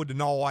put up with the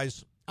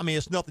noise, I mean,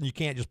 it's nothing you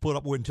can't just put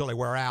up with until they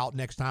wear out.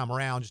 Next time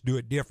around, just do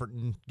it different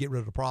and get rid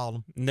of the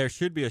problem. And there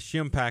should be a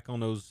shim pack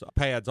on those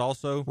pads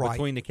also. Right.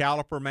 Between the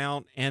caliper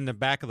mount and the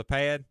back of the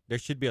pad. There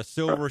should be a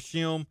silver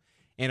shim.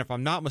 And if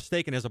I'm not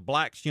mistaken, there's a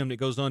black shim that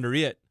goes under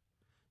it.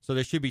 So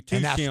there should be two shims.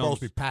 And that's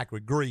supposed to be packed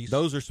with grease.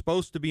 Those are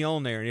supposed to be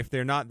on there, and if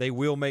they're not, they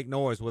will make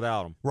noise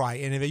without them.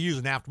 Right, and if they use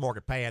an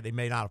aftermarket pad, they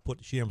may not have put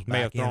the shims back in.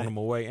 May have thrown them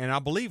away. And I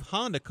believe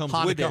Honda comes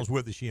with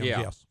the shims,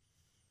 yes.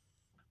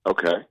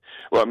 Okay.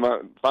 Well, my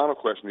final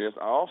question is,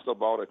 I also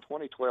bought a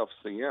 2012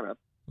 Sienna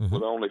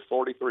with only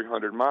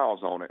 4,300 miles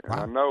on it. And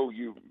I know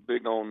you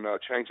big on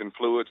changing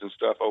fluids and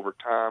stuff over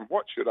time.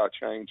 What should I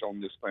change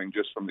on this thing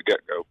just from the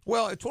get-go?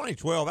 Well, in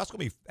 2012, that's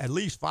going to be at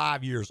least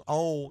 5 years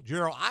old.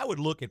 Gerald, I would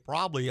look at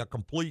probably a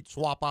complete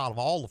swap out of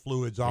all the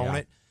fluids on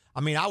it.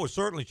 I mean, I would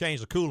certainly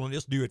change the coolant.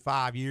 It's due at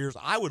 5 years.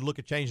 I would look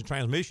at changing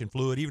transmission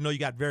fluid, even though you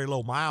got very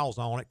low miles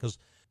on it, because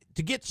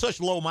to get such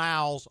low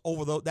miles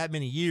over that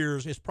many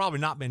years, it's probably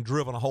not been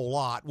driven a whole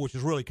lot, which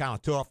is really kind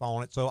of tough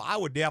on it. So I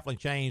would definitely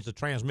change the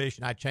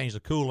transmission. I'd change the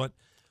coolant.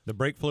 The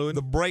brake fluid?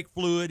 The brake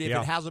fluid, if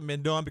it hasn't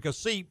been done. Because,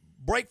 see,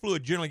 brake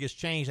fluid generally gets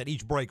changed at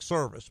each brake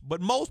service. But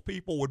most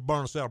people would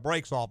burn a set of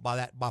brakes off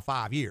by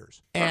 5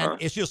 years. And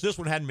it's just this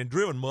one hadn't been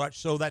driven much,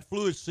 so that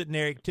fluid's sitting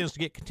there. It tends to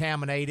get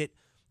contaminated.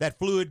 That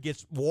fluid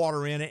gets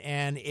water in it,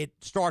 and it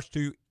starts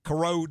to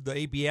corrode the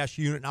ABS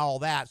unit and all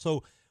that.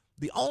 So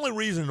the only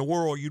reason in the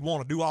world you'd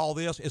want to do all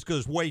this is because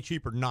it's way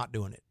cheaper than not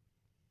doing it.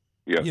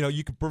 Yeah. You know,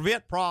 you can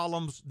prevent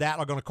problems that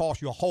are going to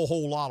cost you a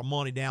whole lot of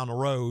money down the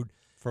road.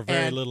 For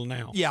very little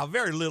now. Yeah,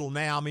 very little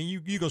now. I mean,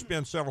 you're going to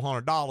spend several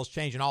 $100s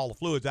changing all the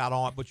fluids out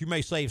on it, but you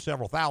may save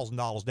several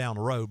 $1,000s down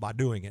the road by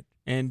doing it.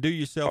 And do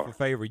yourself a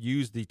favor,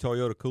 use the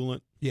Toyota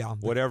coolant. Yeah.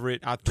 Whatever it,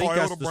 I think Toyota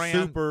that's the brand,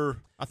 super,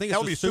 I think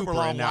it's the super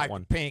long in that life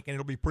one. pink, and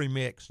it'll be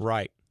pre-mixed.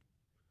 Right.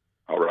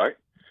 All right.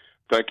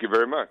 Thank you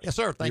very much. Yes,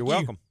 sir. You're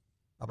welcome.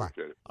 Bye-bye.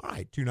 All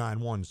right,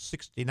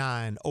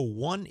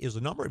 291-6901 is the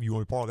number. If you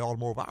want to be part of the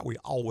Automotive Hour, we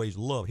always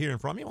love hearing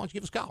from you. Why don't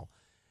you give us a call?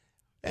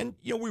 And,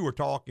 you know, we were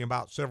talking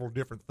about several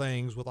different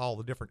things with all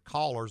the different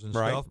callers and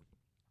stuff.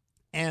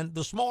 And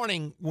this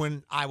morning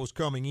when I was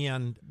coming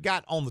in,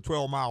 got on the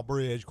 12-mile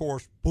bridge, of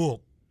course, boom,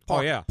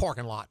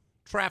 parking lot.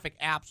 Traffic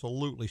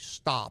absolutely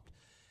stopped.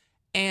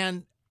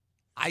 And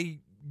I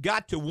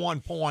got to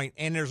one point,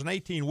 and there's an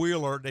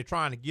 18-wheeler. They're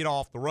trying to get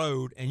off the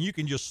road, and you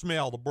can just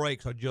smell the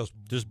brakes are just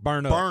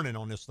burning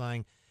on this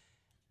thing.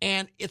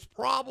 And it's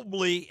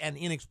probably an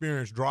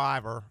inexperienced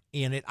driver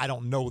in it. I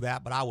don't know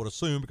that, but I would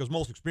assume, because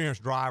most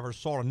experienced drivers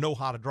sort of know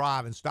how to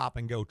drive in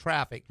stop-and-go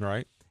traffic.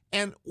 Right.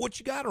 And what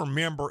you got to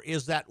remember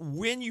is that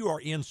when you are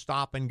in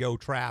stop-and-go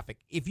traffic,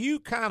 if you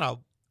kind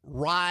of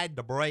ride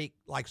the brake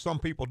like some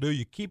people do,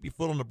 you keep your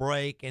foot on the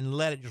brake and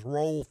let it just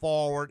roll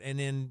forward and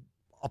then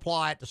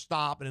apply it to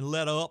stop and then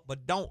let up,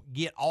 but don't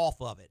get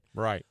off of it.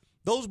 Right.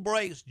 Those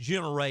brakes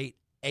generate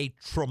a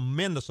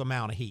tremendous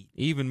amount of heat.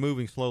 Even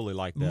moving slowly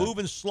like that.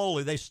 Moving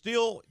slowly.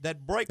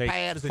 That brake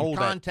pad is in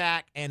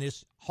contact and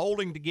it's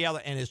holding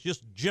together, and it's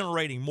just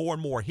generating more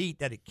and more heat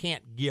that it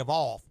can't give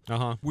off.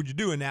 When you're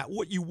doing that,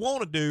 what you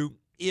want to do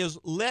is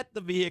let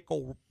the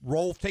vehicle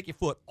roll, take your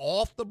foot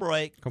off the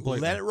brake,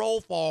 let it roll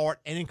forward,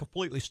 and then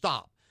completely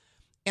stop.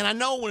 And I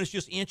know when it's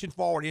just inching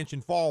forward,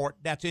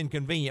 that's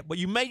inconvenient, but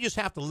you may just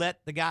have to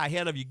let the guy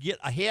ahead of you get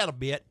ahead a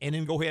bit and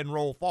then go ahead and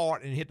roll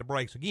forward and hit the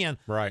brakes again.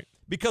 Right.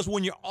 Because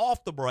when you're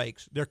off the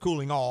brakes, they're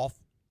cooling off,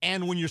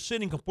 and when you're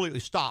sitting completely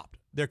stopped,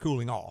 they're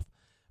cooling off.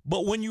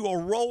 But when you are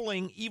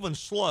rolling even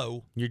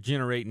slow, you're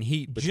generating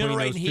heat between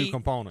those two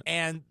components.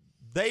 And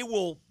they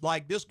will,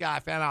 like this guy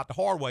found out the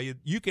hard way,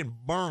 you can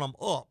burn them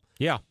up.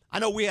 Yeah. I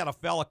know we had a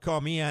fella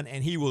come in,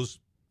 and he was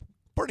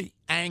pretty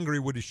angry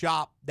with the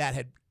shop that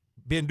had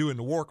been doing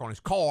the work on his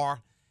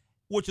car,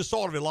 which is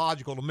sort of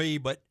illogical to me.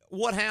 But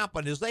what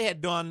happened is they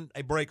had done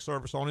a brake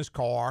service on his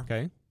car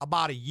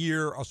about a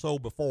year or so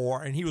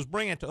before, and he was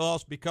bringing it to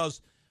us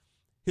because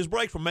his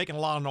brakes were making a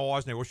lot of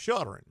noise and they were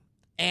shuddering.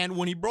 And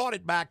when he brought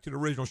it back to the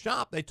original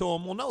shop, they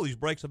told him, well, no, these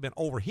brakes have been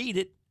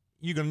overheated.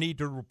 You're going to need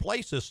to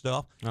replace this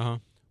stuff.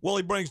 Well,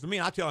 he brings it to me,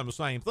 and I tell him the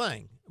same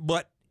thing.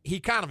 But he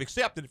kind of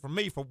accepted it from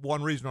me for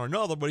one reason or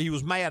another, but he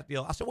was mad at the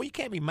other. I said, well, you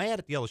can't be mad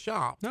at the other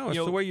shop. No, it's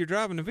the way you're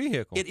driving the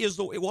vehicle. It is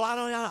well, I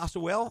don't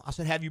know. I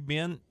said, have you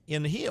been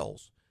in the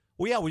hills?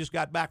 Well, yeah, we just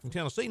got back from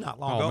Tennessee not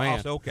long ago. Man. I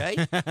said, okay.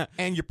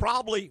 And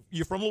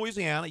you're from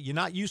Louisiana. You're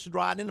not used to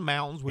driving in the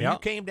mountains. When you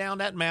came down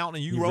that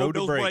mountain and you rode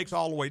those brakes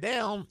all the way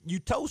down, you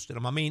toasted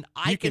them. I mean,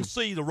 I can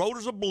see the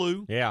rotors are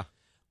blue. Yeah.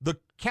 The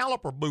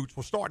caliper boots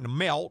were starting to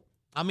melt.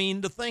 I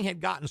mean, the thing had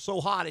gotten so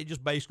hot, it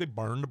just basically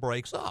burned the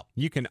brakes up.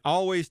 You can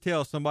always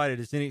tell somebody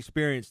that's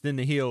inexperienced in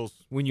the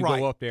hills when you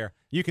go up there.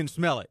 You can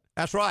smell it.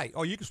 That's right.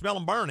 Or you can smell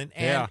them burning.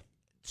 And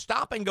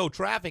stop-and-go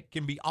traffic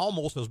can be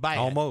almost as bad.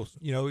 Almost.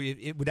 You know,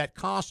 with that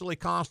constantly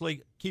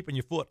keeping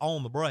your foot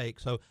on the brake.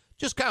 So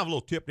just kind of a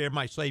little tip there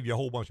might save you a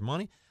whole bunch of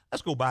money.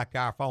 Let's go back to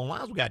our phone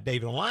lines. We got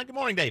David on the line. Good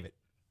morning, David.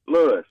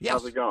 Lewis, Yes.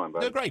 how's it going,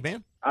 buddy? Doing great,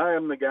 man. I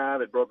am the guy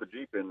that brought the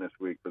Jeep in this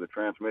week for the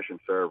transmission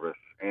service,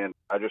 and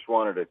I just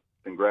wanted to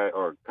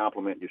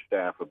compliment your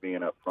staff for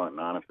being upfront and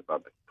honest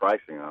about the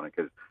pricing on it,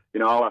 because,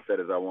 all I said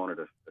is I wanted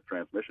a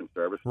transmission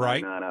service.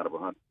 Right. 99 out of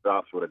 100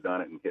 stops would have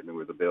done it and hit me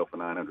with a bill for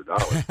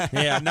 $900.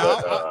 Yeah,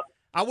 no,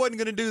 I wasn't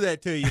going to do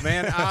that to you,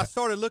 man. I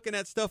started looking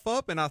that stuff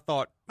up, and I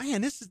thought,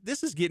 man, this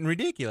is getting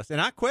ridiculous. And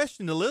I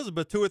questioned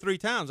Elizabeth 2 or 3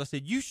 times. I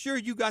said, you sure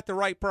you got the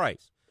right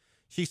price?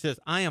 She says,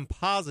 I am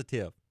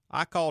positive.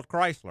 I called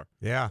Chrysler.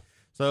 Yeah.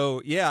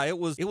 So, yeah, it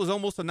was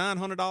almost a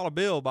 $900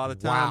 bill by the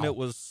time it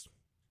was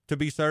to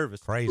be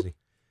serviced. Crazy.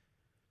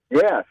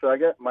 Yeah, so I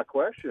guess my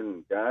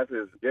question, guys,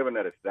 is given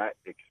that it's that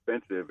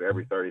expensive,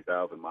 every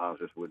 30,000 miles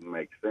just wouldn't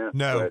make sense.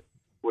 No. But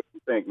what do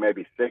you think,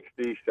 maybe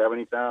 60,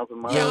 70,000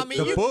 miles? Yeah, I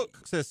mean, the book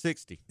says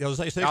 60. It'll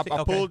say 60? I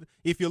Okay. pulled,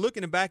 if you look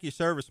in the back of your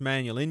service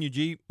manual in your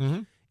Jeep,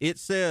 it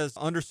says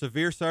under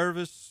severe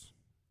service,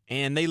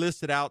 and they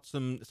listed out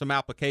some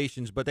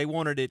applications, but they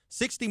wanted it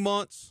 60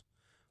 months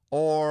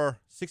or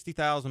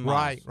 60,000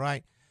 miles.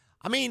 Right.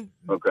 I mean,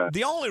 Okay.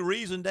 the only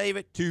reason,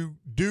 David, to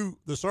do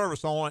the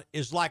service on it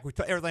is like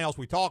everything else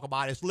we talk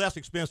about. It's less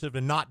expensive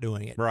than not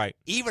doing it. Right.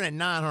 Even at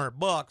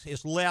 $900,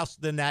 it's less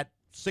than that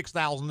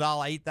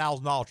 $6,000,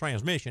 $8,000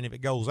 transmission if it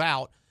goes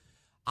out.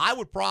 I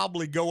would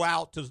probably go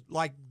out to,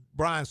 like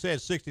Brian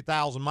said,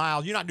 60,000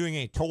 miles. You're not doing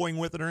any towing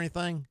with it or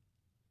anything?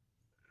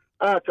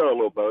 I tow a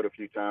little boat a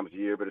few times a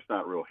year, but it's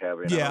not real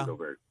heavy, and I Yeah. don't go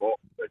very far.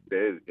 But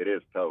it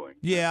is towing.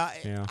 Yeah.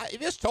 Yeah.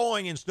 If it's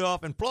towing and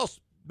stuff, and plus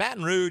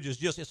Baton Rouge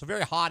it's a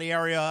very hot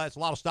area. It's a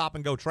lot of stop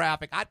and go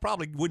traffic. I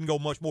probably wouldn't go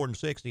much more than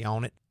 60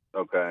 on it.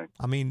 Okay.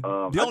 I mean,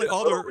 I the only did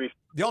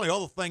a little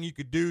other thing you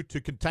could do to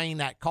contain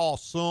that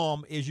cost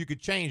some is you could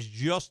change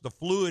just the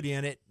fluid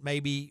in it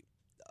maybe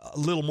a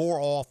little more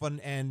often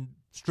and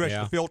stretch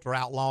the filter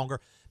out longer.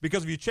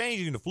 Because if you're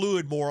changing the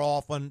fluid more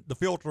often, the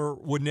filter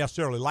wouldn't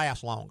necessarily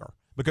last longer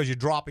because you're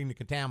dropping the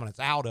contaminants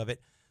out of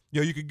it.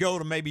 You could go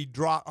to maybe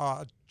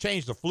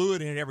change the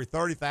fluid in it every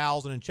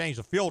 30,000 and change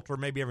the filter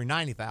maybe every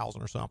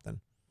 90,000 or something.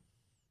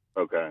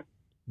 Okay.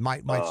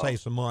 Might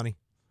save some money.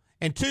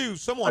 And 2,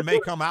 someone may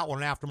come out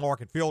with an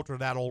aftermarket filter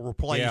that'll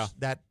replace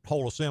that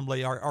whole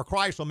assembly, or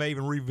Chrysler may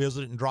even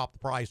revisit it and drop the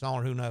price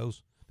on it. Who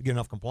knows? To get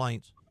enough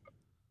complaints.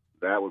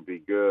 That would be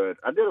good.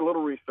 I did a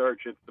little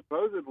research. It's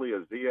supposedly a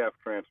ZF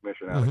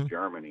transmission out of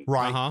Germany.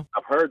 Right. Uh-huh.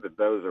 I've heard that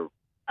those are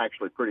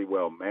actually pretty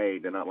well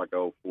made. They're not like the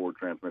old Ford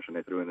transmission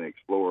they threw in the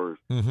Explorers.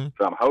 So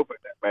I'm hoping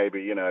that maybe,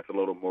 it's a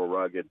little more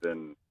rugged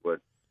than what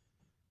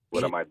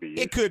I might be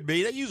using. It could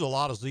be. They use a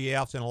lot of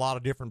ZFs in a lot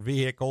of different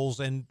vehicles,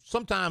 and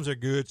sometimes they're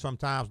good,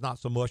 sometimes not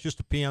so much. Just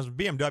depends.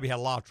 BMW had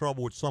a lot of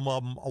trouble with some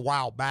of them a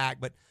while back,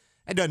 but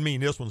that doesn't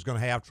mean this one's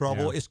going to have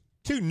trouble. Yeah. It's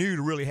too new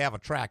to really have a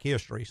track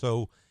history,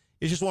 so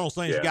it's just one of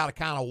those things you got to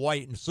kind of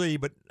wait and see.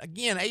 But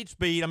again,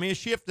 8-speed, I mean, it's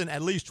shifting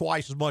at least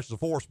twice as much as a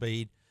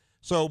 4-speed.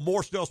 So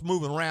more stuff's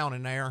moving around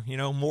in there,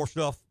 more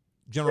stuff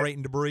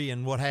generating debris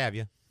and what have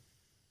you.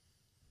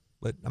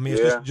 But I mean,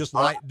 it's just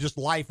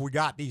life we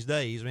got these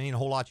days. I mean, ain't a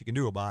whole lot you can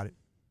do about it.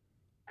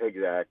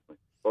 Exactly.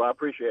 Well, I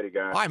appreciate it,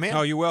 guys. All right, man.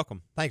 Oh, you're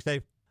welcome. Thanks,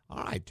 Dave.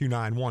 All right,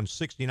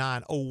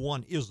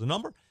 291-6901 is the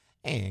number.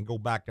 And go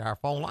back to our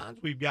phone lines.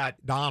 We've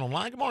got Don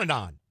online. Good morning,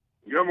 Don.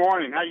 Good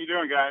morning. How you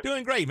doing, guys?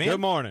 Doing great, man. Good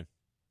morning.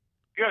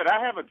 Good. I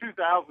have a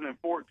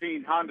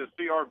 2014 Honda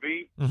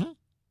CR-V.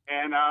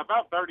 And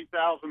about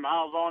 30,000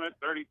 miles on it,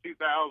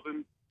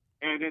 32,000,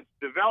 and it's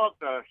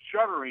developed a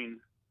shuddering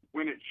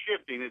when it's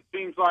shifting. It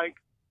seems like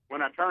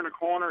when I turn a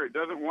corner, it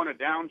doesn't want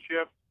to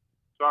downshift.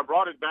 So I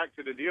brought it back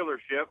to the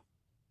dealership.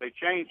 They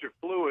changed the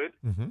fluid,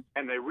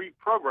 and they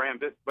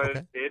reprogrammed it,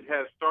 but it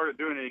has started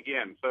doing it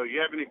again. So you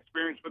have any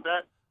experience with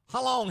that?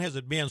 How long has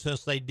it been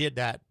since they did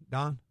that,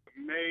 Don?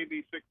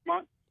 Maybe 6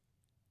 months.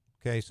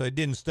 Okay, so it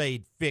didn't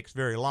stay fixed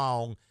very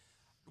long.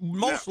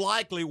 Most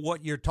likely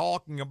what you're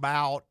talking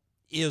about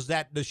is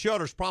that the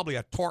shutter's probably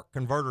a torque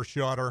converter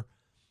shutter,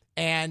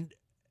 and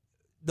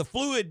the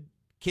fluid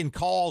can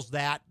cause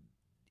that.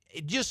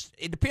 It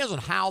depends on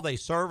how they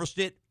serviced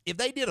it. If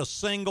they did a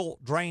single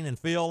drain and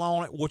fill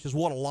on it, which is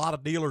what a lot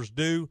of dealers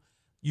do,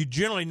 you're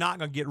generally not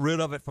going to get rid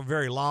of it for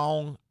very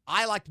long.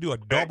 I like to do a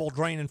double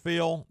drain and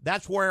fill.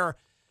 That's where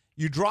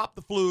you drop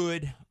the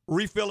fluid,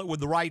 refill it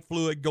with the right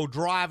fluid, go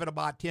drive it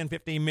about 10,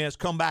 15 minutes,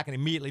 come back and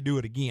immediately do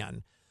it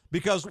again.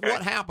 Because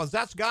what happens,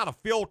 that's got a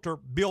filter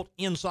built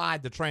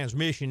inside the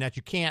transmission that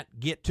you can't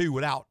get to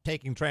without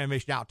taking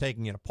transmission out,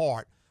 taking it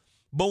apart.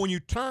 But when you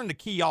turn the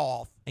key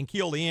off and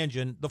kill the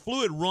engine, the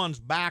fluid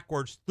runs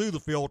backwards through the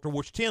filter,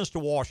 which tends to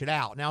wash it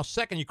out. Now,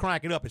 second you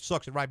crank it up, it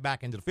sucks it right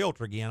back into the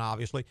filter again,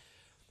 obviously.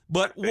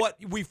 But what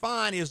we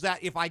find is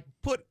that if I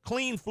put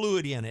clean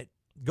fluid in it,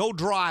 go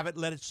drive it,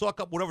 let it suck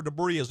up whatever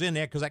debris is in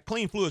there, because that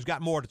clean fluid's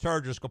got more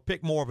detergent, it's going to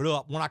pick more of it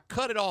up. When I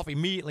cut it off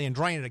immediately and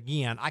drain it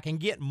again, I can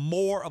get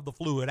more of the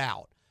fluid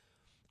out.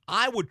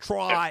 I would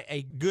try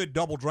a good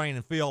double drain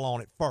and fill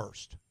on it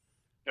first.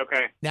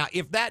 Okay. Now,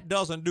 if that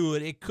doesn't do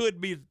it, it could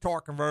be the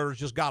torque converter's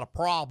just got a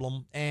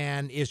problem,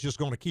 and it's just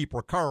going to keep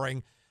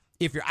recurring.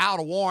 If you're out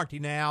of warranty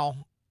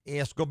now,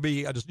 it's going to be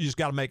you just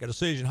got to make a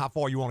decision how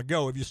far you want to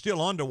go. If you're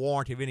still under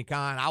warranty of any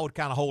kind, I would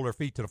kind of hold their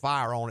feet to the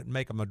fire on it and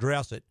make them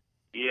address it.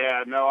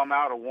 Yeah, no, I'm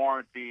out of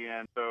warranty,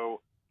 and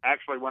so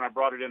actually when I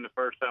brought it in the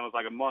first time, it was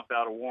like a month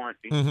out of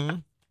warranty. Mm-hmm.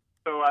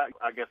 So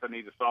I guess I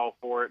need to solve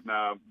for it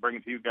and bring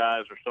it to you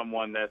guys or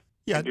someone that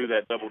can do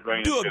that double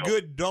drain. Do and a fill.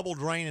 good double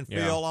drain and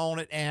fill on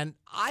it, and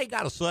I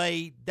got to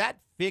say that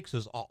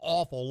fixes an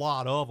awful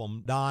lot of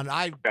them, Don.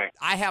 I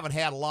haven't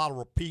had a lot of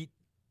repeat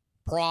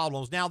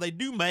problems. Now, they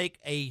do make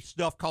a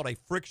stuff called a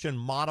friction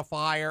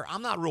modifier.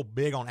 I'm not real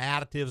big on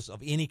additives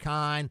of any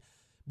kind,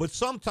 but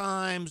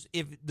sometimes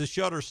if the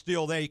shutter's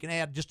still there, you can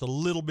add just a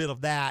little bit of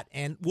that,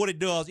 and what it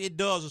does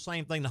the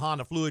same thing the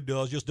Honda Fluid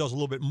does, just does a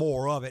little bit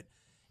more of it.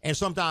 And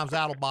sometimes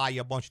that'll buy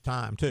you a bunch of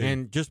time, too.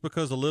 And just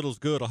because a little's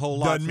good, a whole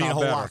lot's doesn't mean a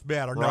whole lot's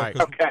better. Right.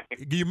 No,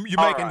 you're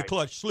making the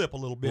clutch slip a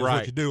little bit is right.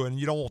 what you're doing.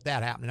 You don't want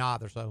that happening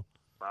either. So.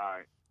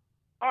 Right.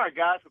 All right,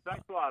 guys. Well,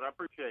 thanks a lot. I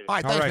appreciate it. All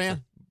right, thanks,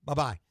 man.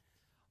 Bye-bye.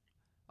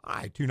 All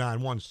right,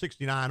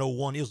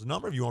 291-6901 is the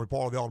number. If you want to be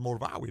part of the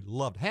automotive hour, we'd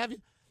love to have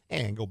you.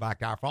 And go back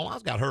to our phone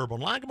lines. Got Herb on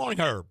the line. Good morning,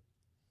 Herb.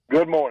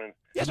 Good morning.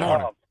 Yes, sir.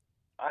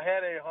 I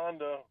had a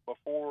Honda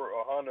before,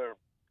 a Honda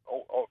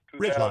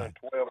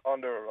 2012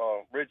 Honda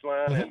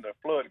Ridgeline, and the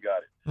flood got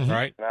it. Mm-hmm.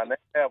 Right. And I now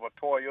have a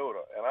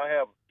Toyota, and I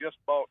have just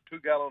bought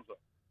 2 gallons of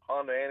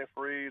Honda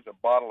antifreeze, a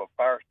bottle of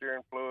power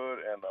steering fluid,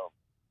 and a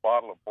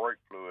bottle of brake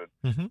fluid.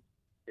 Mm-hmm.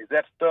 Is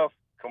that stuff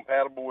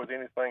compatible with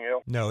anything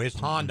else? No, it's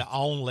Honda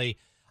only.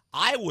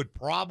 I would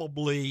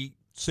probably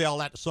sell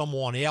that to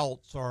someone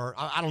else, or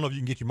I don't know if you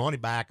can get your money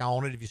back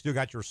on it. If you still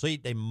got your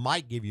receipt, they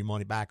might give you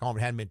money back on it.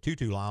 It hadn't been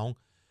too long.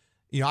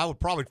 I would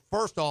probably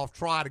first off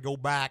try to go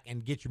back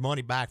and get your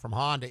money back from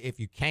Honda if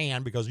you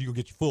can, because you'll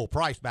get your full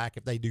price back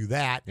if they do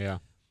that. Yeah.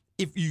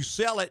 If you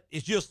sell it,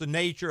 it's just the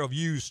nature of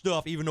used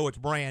stuff. Even though it's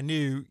brand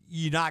new,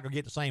 you're not going to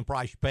get the same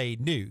price you paid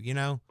new,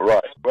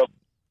 Right. Well,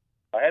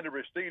 I had the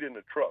receipt in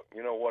the truck.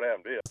 You know what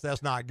happened is.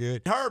 That's not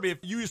good. Herb, if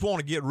you just want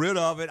to get rid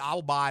of it,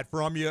 I'll buy it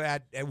from you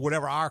at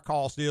whatever our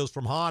cost is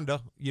from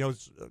Honda.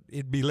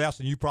 It'd be less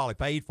than you probably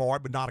paid for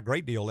it, but not a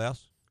great deal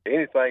less.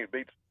 Anything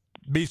beats.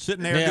 Be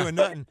sitting there doing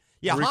nothing.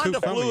 Yeah, Honda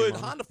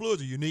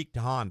fluids are unique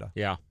to Honda.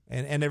 Yeah.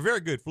 And they're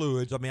very good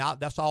fluids. I mean,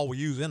 that's all we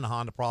use in the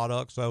Honda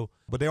product,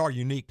 but they are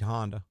unique to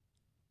Honda.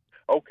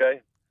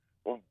 Okay.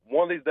 Well,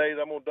 one of these days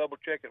I'm going to double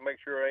check it and make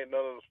sure ain't none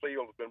of the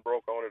seals have been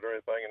broke on it or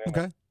anything. And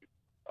then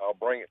I'll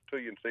bring it to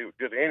you and see.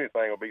 Just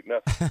anything will beat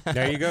nothing.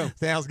 There you go.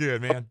 Sounds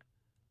good, man.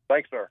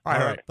 Thanks, sir. All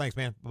right. Thanks,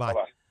 man. Bye-bye.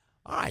 Bye-bye.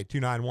 All right,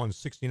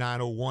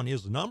 291-6901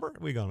 is the number.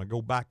 We're going to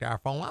go back to our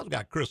phone lines. We've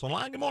got Chris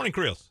online. Good morning,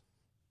 Chris.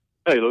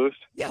 Hey, Lewis.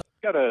 Yeah.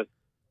 Got a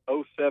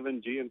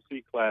 07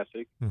 GMC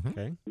Classic. Mm-hmm.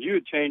 Okay. You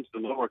had changed the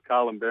lower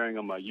column bearing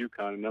on my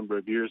Yukon a number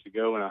of years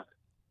ago, and I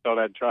thought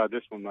I'd try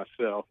this one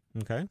myself.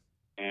 Okay.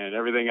 And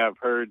everything I've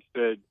heard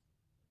said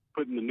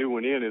putting the new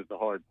one in is the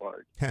hard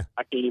part.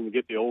 I can't even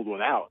get the old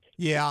one out.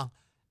 Yeah.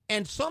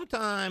 And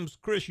sometimes,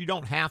 Chris, you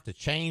don't have to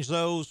change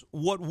those.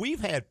 What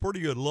we've had pretty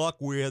good luck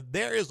with,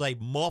 there is a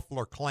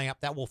muffler clamp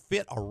that will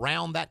fit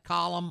around that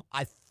column.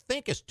 I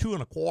think it's 2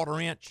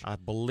 1/4 inch. I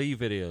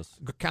believe it is.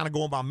 Kind of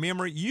going by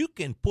memory. You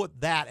can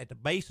put that at the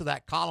base of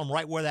that column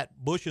right where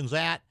that bushing's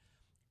at,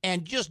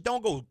 and just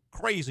don't go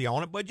crazy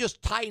on it, but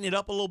just tighten it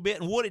up a little bit.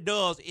 And what it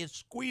does, it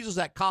squeezes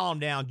that column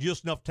down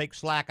just enough to take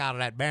slack out of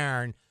that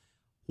bearing.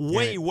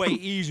 Way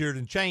easier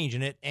than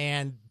changing it,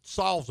 and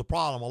solves the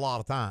problem a lot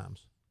of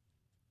times.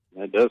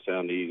 That does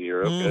sound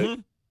easier. Okay.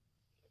 Mm-hmm.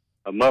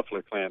 A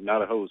muffler clamp,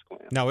 not a hose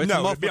clamp. No, it's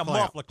it'd be a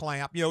muffler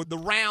clamp.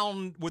 The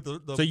round with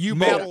the so you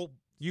metal.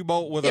 You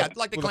bolt with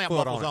like the clamp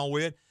muffler's on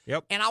with.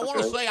 Yep. And I want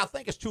to say, I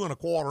think it's 2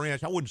 1/4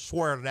 inch. I wouldn't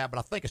swear to that, but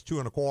I think it's 2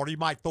 1/4. You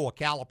might throw a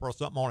caliper or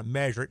something on it and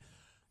measure it.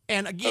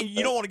 And again,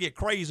 you don't want to get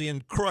crazy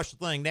and crush the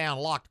thing down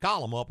and lock the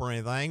column up or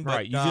anything. But,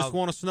 right. You just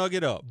want to snug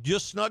it up.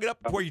 Just snug it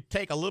up where you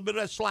take a little bit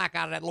of that slack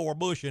out of that lower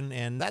bushing,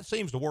 and that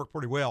seems to work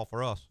pretty well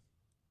for us.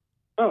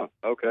 Oh,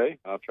 okay.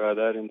 I'll try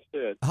that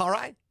instead. All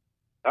right.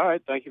 All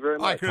right. Thank you very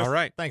much. All right, Chris. All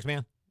right. Thanks,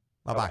 man.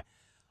 Bye-bye.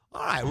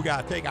 All right, we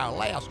got to take our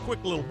last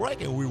quick little break,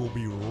 and we will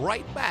be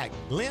right back.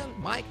 Glenn,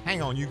 Mike, hang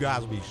on. You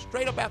guys will be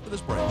straight up after this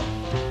break.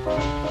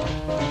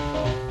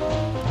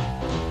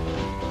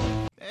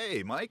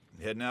 Hey, Mike,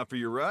 heading out for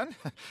your run?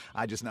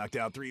 I just knocked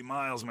out 3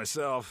 miles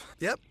myself.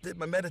 Yep, did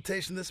my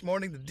meditation this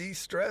morning to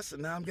de-stress,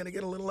 and now I'm going to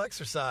get a little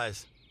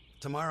exercise.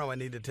 Tomorrow I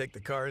need to take the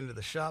car into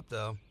the shop,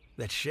 though.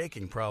 That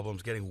shaking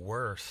problem's getting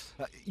worse.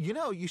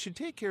 You should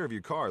take care of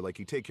your car like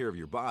you take care of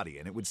your body,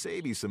 and it would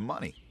save you some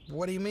money.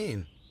 What do you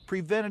mean?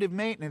 Preventative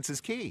maintenance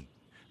is key.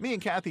 Me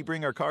and Kathy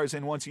bring our cars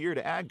in once a year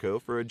to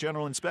AGCO for a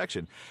general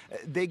inspection.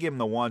 They give them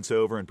the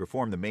once-over and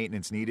perform the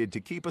maintenance needed to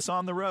keep us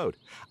on the road.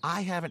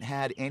 I haven't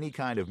had any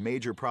kind of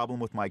major problem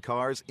with my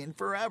cars in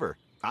forever.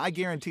 I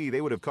guarantee they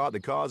would have caught the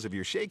cause of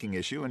your shaking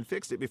issue and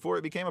fixed it before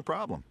it became a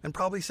problem. And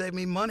probably saved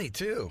me money,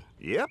 too.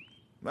 Yep.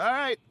 All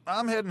right,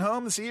 I'm heading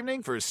home this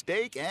evening for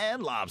steak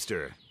and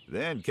lobster.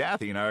 Then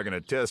Kathy and I are going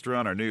to test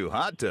run our new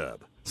hot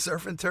tub.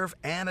 Surf and turf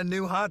and a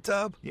new hot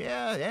tub?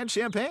 Yeah, and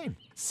champagne.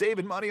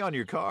 Saving money on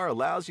your car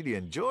allows you to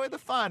enjoy the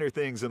finer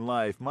things in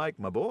life, Mike,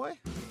 my boy.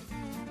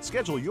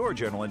 Schedule your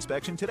general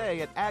inspection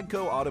today at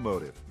AGCO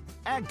Automotive.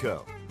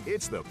 AGCO,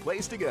 it's the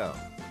place to go.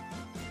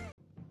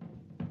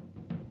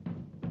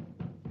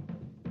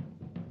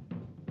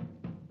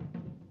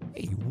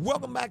 Hey,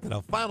 welcome back to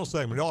the final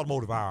segment of the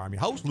Automotive Hour. I'm your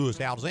host, Louis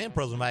Altazan,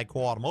 president of AGCO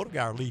Automotive.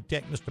 Got our lead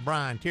tech, Mr.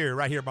 Brian Terry,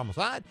 right here by my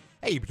side.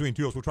 Hey, between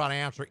two of us, we'll try to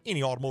answer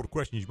any automotive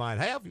questions you might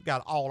have. We've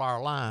got all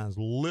our lines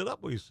lit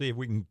up. We'll see if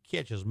we can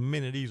catch as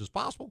many of these as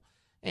possible.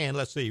 And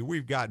let's see,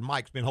 we've got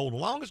Mike's been holding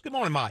the longest. Good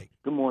morning, Mike.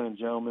 Good morning,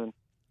 gentlemen.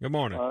 Good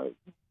morning.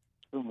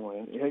 Good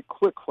morning. Hey,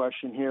 quick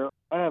question here.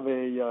 I have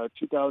a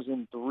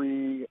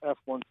 2003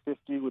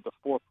 F-150 with a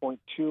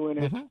 4.2 in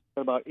it. Got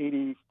about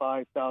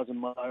 85,000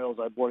 miles.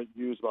 I bought it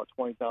used about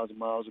 20,000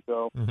 miles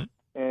ago.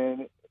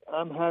 And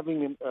I'm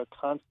having a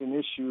constant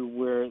issue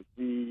where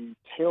the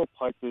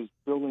tailpipe is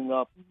building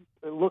up.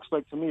 It looks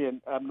like to me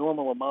an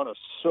abnormal amount of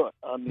soot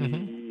on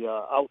the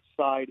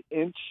outside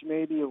inch,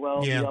 maybe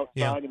around the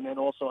outside, and then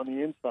also on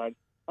the inside.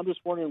 I'm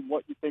just wondering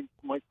what you think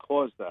might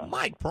cause that.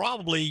 Mike,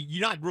 probably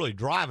you're not really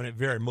driving it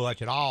very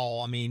much at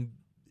all. I mean,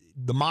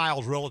 the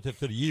miles relative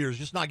to the years,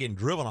 just not getting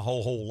driven a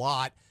whole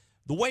lot.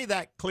 The way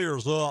that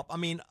clears up, I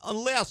mean,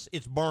 unless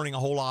it's burning a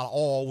whole lot of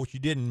oil, which you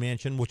didn't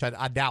mention, which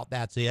I doubt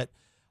that's it,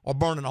 or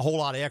burning a whole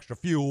lot of extra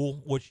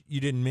fuel, which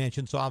you didn't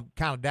mention, so I'm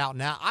kind of doubting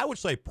that. I would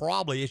say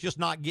probably it's just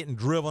not getting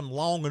driven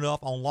long enough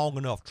on long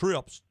enough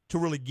trips to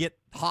really get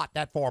hot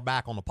that far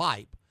back on the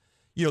pipe.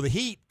 You know, the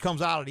heat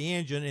comes out of the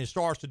engine and it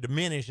starts to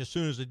diminish as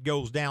soon as it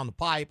goes down the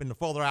pipe, and the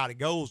further out it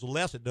goes, the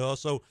less it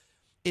does. So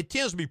it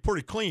tends to be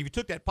pretty clean. If you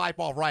took that pipe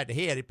off right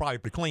ahead, it'd probably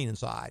be pretty clean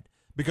inside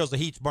because the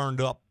heat's burned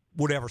up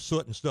whatever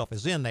soot and stuff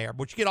is in there.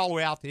 But you get all the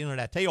way out to the end of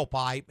that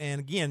tailpipe, and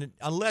again,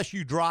 unless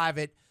you drive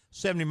it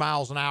 70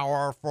 miles an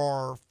hour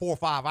for 4 or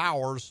 5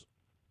 hours,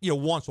 you know,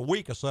 once a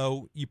week or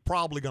so, you're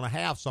probably going to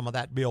have some of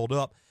that build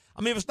up.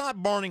 I mean, if it's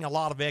not burning a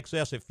lot of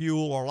excessive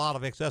fuel or a lot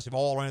of excessive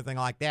oil or anything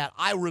like that,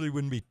 I really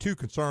wouldn't be too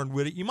concerned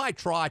with it. You might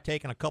try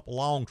taking a couple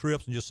long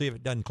trips and just see if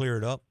it doesn't clear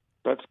it up.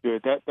 That's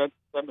good. That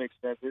makes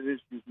sense. It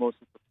is used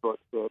mostly for short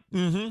trips.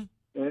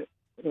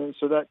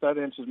 So that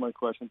answers my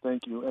question.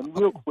 Thank you. And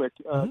real quick,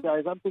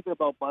 guys, I'm thinking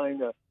about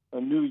buying a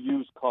new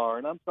used car,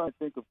 and I'm trying to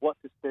think of what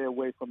to stay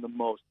away from the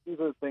most. These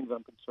are the things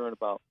I'm concerned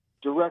about.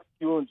 Direct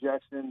fuel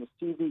injection,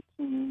 the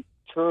CVT,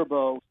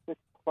 turbo,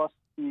 6-plus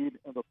speed,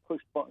 and the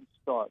push-button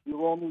start. These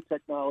are all new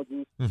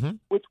technologies.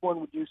 Which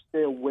one would you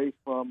stay away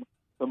from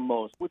the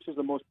most? Which is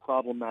the most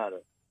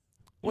problematic?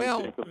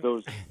 Well,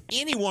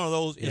 any one of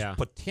those is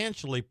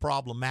potentially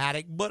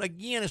problematic, but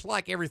again, it's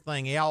like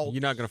everything else.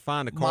 You're not going to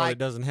find a car that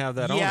doesn't have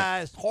that on it.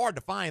 Yeah, it's hard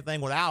to find anything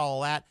without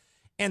all that.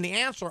 And the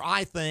answer,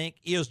 I think,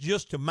 is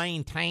just to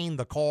maintain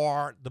the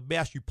car the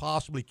best you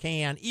possibly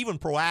can, even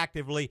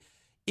proactively.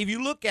 If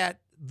you look at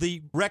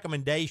the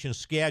recommendation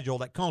schedule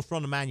that comes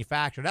from the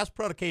manufacturer, that's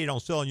predicated on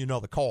selling you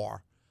another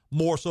car,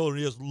 more so than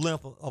it is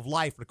length of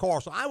life of the car.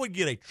 So I would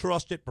get a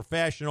trusted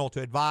professional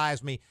to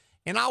advise me,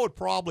 and I would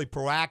probably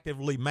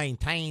proactively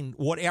maintain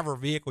whatever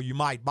vehicle you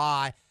might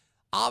buy.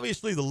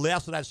 Obviously, the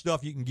less of that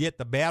stuff you can get,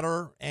 the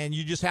better, and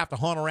you just have to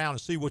hunt around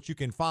and see what you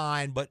can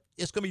find. But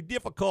it's going to be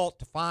difficult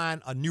to find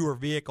a newer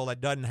vehicle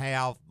that doesn't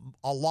have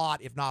a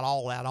lot, if not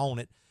all that on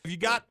it. If you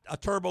got a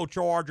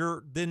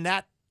turbocharger, then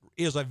that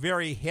is a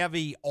very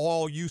heavy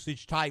oil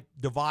usage type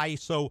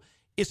device, so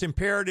it's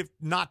imperative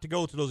not to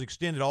go to those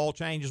extended oil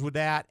changes with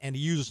that and to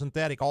use a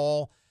synthetic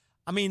oil.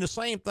 I mean, the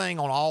same thing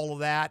on all of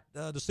that.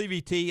 The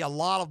CVT, a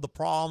lot of the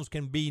problems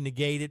can be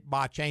negated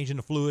by changing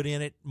the fluid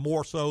in it,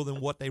 more so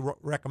than what they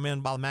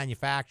recommend by the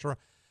manufacturer.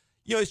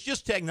 You know, it's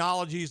just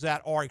technologies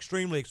that are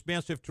extremely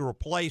expensive to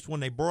replace when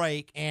they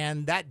break,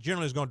 and that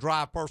generally is going to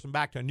drive a person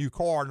back to a new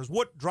car, and it's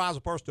what drives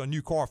a person to a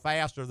new car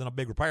faster than a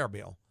big repair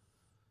bill.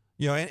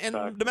 You know,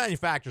 and the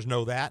manufacturers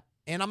know that.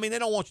 And, I mean, they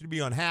don't want you to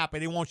be unhappy.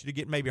 They want you to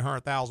get maybe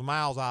 100,000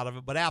 miles out of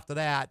it, but after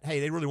that, hey,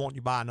 they really want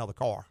you to buy another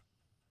car.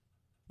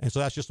 And so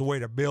that's just the way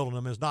they're building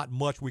them. There's not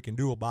much we can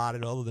do about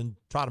it other than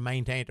try to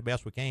maintain it the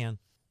best we can.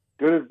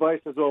 Good advice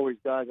as always,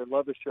 guys. I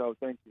love the show.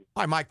 Thank you.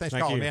 All right, Mike. Thanks for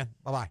calling, man.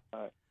 Bye-bye.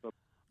 All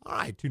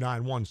right,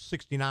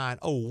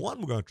 291-6901.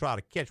 We're going to try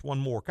to catch one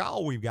more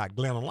call. We've got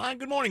Glenn on the line.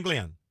 Good morning,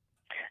 Glenn.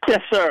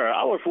 Yes, sir.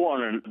 I was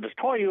wondering, does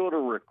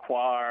Toyota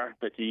require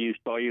that you use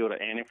Toyota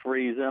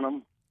antifreeze in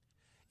them?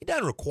 It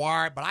doesn't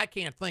require it, but I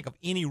can't think of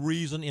any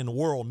reason in the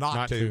world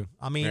not to.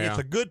 I mean, it's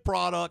a good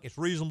product. It's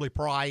reasonably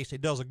priced.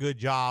 It does a good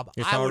job.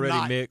 It's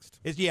already mixed.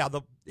 If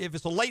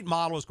it's a late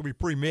model, it's going to be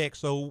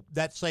pre-mixed, so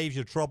that saves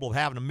you the trouble of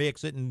having to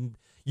mix it, and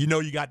you know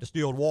you got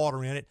distilled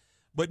water in it.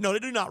 But, no, they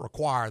do not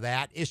require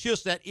that. It's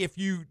just that if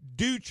you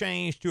do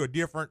change to a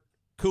different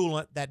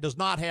coolant that does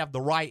not have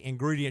the right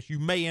ingredients, you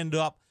may end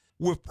up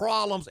with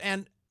problems.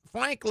 And,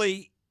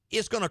 frankly,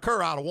 it's going to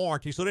occur out of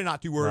warranty, so they're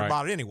not too worried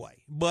about it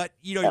anyway. But,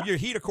 you know, your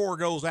heater core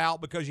goes out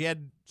because you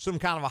had some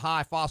kind of a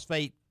high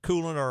phosphate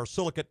coolant or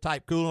silicate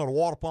type coolant, or the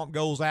water pump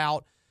goes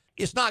out.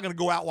 It's not going to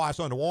go out while it's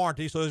under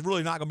warranty, so it's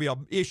really not going to be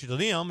an issue to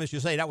them. It's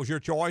just, hey, that was your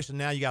choice, and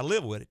now you got to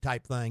live with it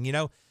type thing, you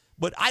know.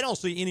 But I don't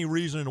see any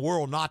reason in the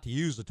world not to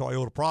use the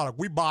Toyota product.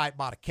 We buy it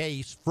by the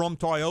case from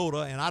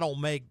Toyota, and I don't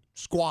make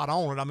squat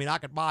on it. I mean, I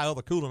could buy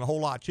other coolant a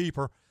whole lot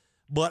cheaper.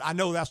 But I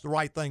know that's the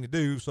right thing to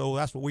do, so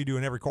that's what we do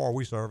in every car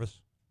we service.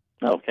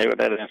 Okay, well,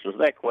 that answers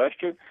that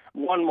question.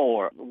 One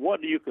more.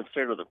 What do you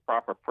consider the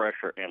proper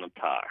pressure in a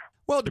tire?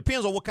 Well, it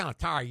depends on what kind of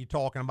tire you're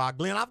talking about,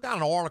 Glenn. I've got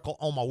an article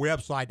on my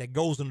website that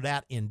goes into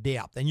that in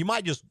depth, and you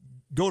might just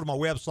go to my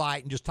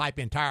website and just type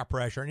in tire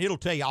pressure, and it'll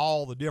tell you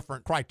all the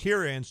different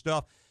criteria and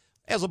stuff.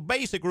 As a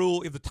basic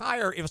rule, if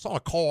it's on a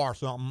car or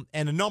something,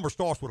 and the number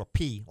starts with a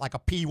P, like a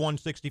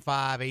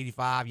P165,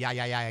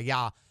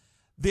 85,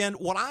 then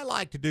what I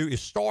like to do is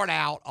start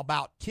out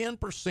about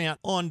 10%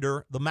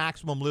 under the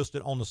maximum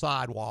listed on the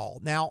sidewall.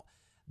 Now,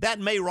 that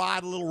may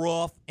ride a little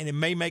rough, and it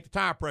may make the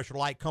tire pressure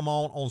light come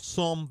on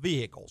some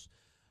vehicles.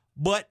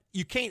 But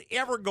you can't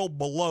ever go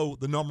below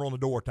the number on the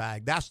door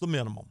tag. That's the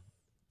minimum.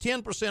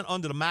 10%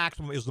 under the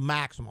maximum is the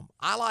maximum.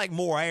 I like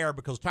more air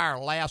because the tire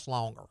lasts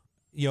longer.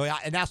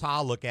 And that's how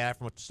I look at it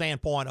from a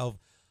standpoint of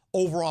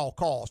overall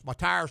cost. My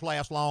tires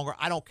last longer.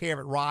 I don't care if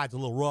it rides a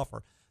little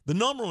rougher. The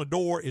number on the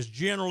door is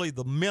generally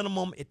the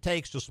minimum it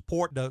takes to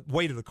support the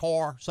weight of the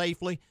car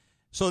safely.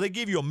 So they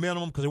give you a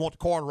minimum because they want the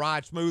car to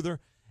ride smoother.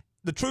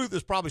 The truth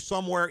is probably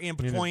somewhere in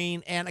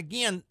between. And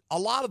again, a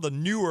lot of the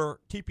newer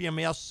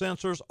TPMS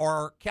sensors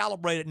are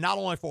calibrated not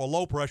only for a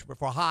low pressure, but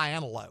for a high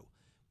and a low.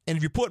 And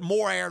if you put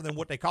more air than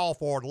what they call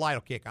for, the light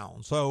will kick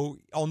on. So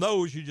on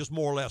those, you're just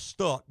more or less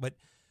stuck. But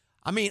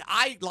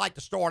I like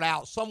to start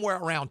out somewhere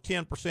around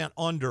 10%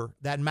 under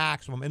that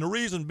maximum. And the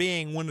reason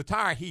being, when the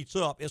tire heats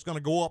up, it's going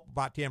to go up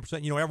about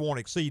 10%. You don't ever want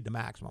to exceed the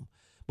maximum.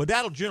 But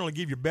that'll generally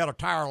give you better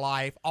tire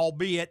life,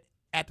 albeit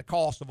at the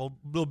cost of a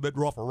little bit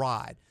rougher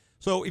ride.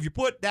 So if you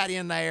put that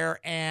in there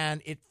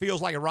and it feels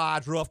like it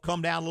rides rough,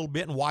 come down a little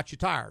bit and watch your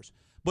tires.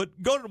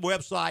 But go to the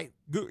website,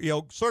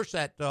 search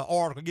that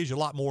article. It gives you a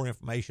lot more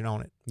information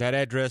on it. That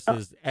address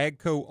is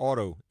AGCO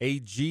Auto,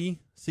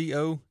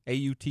 AGCO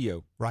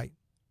Auto. Right.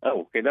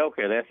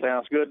 Okay, that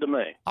sounds good to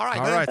me. All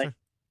right.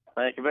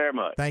 Thank you very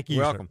much. Thank you.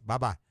 You're welcome.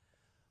 Bye-bye.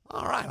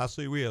 All right. I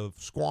see we have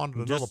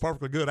squandered another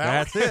perfectly good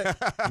hour. That's it.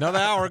 Another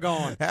hour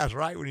gone. That's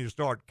right. We need to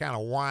start kind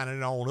of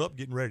winding on up,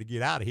 getting ready to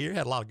get out of here.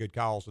 Had a lot of good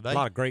calls today. A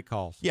lot of great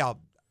calls. Yeah. A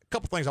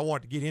couple things I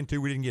wanted to get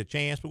into. We didn't get a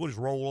chance, but we'll just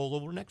roll those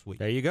over next week.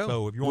 There you go.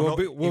 So if you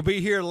want we'll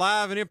be here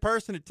live and in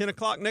person at 10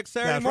 o'clock next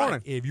Saturday morning.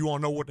 Right. If you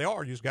want to know what they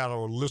are, you just got to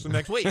listen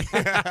next week.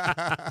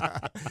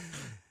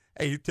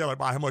 Hey, you tell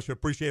everybody how much you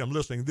appreciate them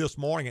listening this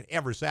morning and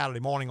every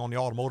Saturday morning on the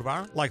Automotive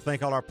Hour. I'd like to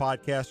thank all our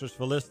podcasters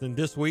for listening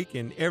this week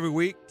and every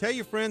week. Tell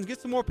your friends,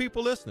 get some more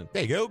people listening.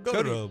 There you go.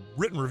 Go to a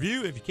written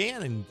review if you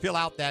can and fill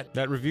out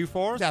that review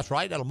for us. That's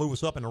right. That'll move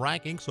us up in the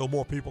rankings so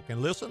more people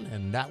can listen,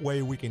 and that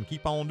way we can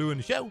keep on doing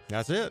the show.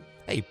 That's it.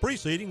 Hey,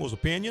 preceding was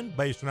opinion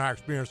based on our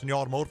experience in the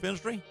automotive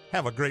industry.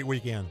 Have a great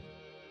weekend.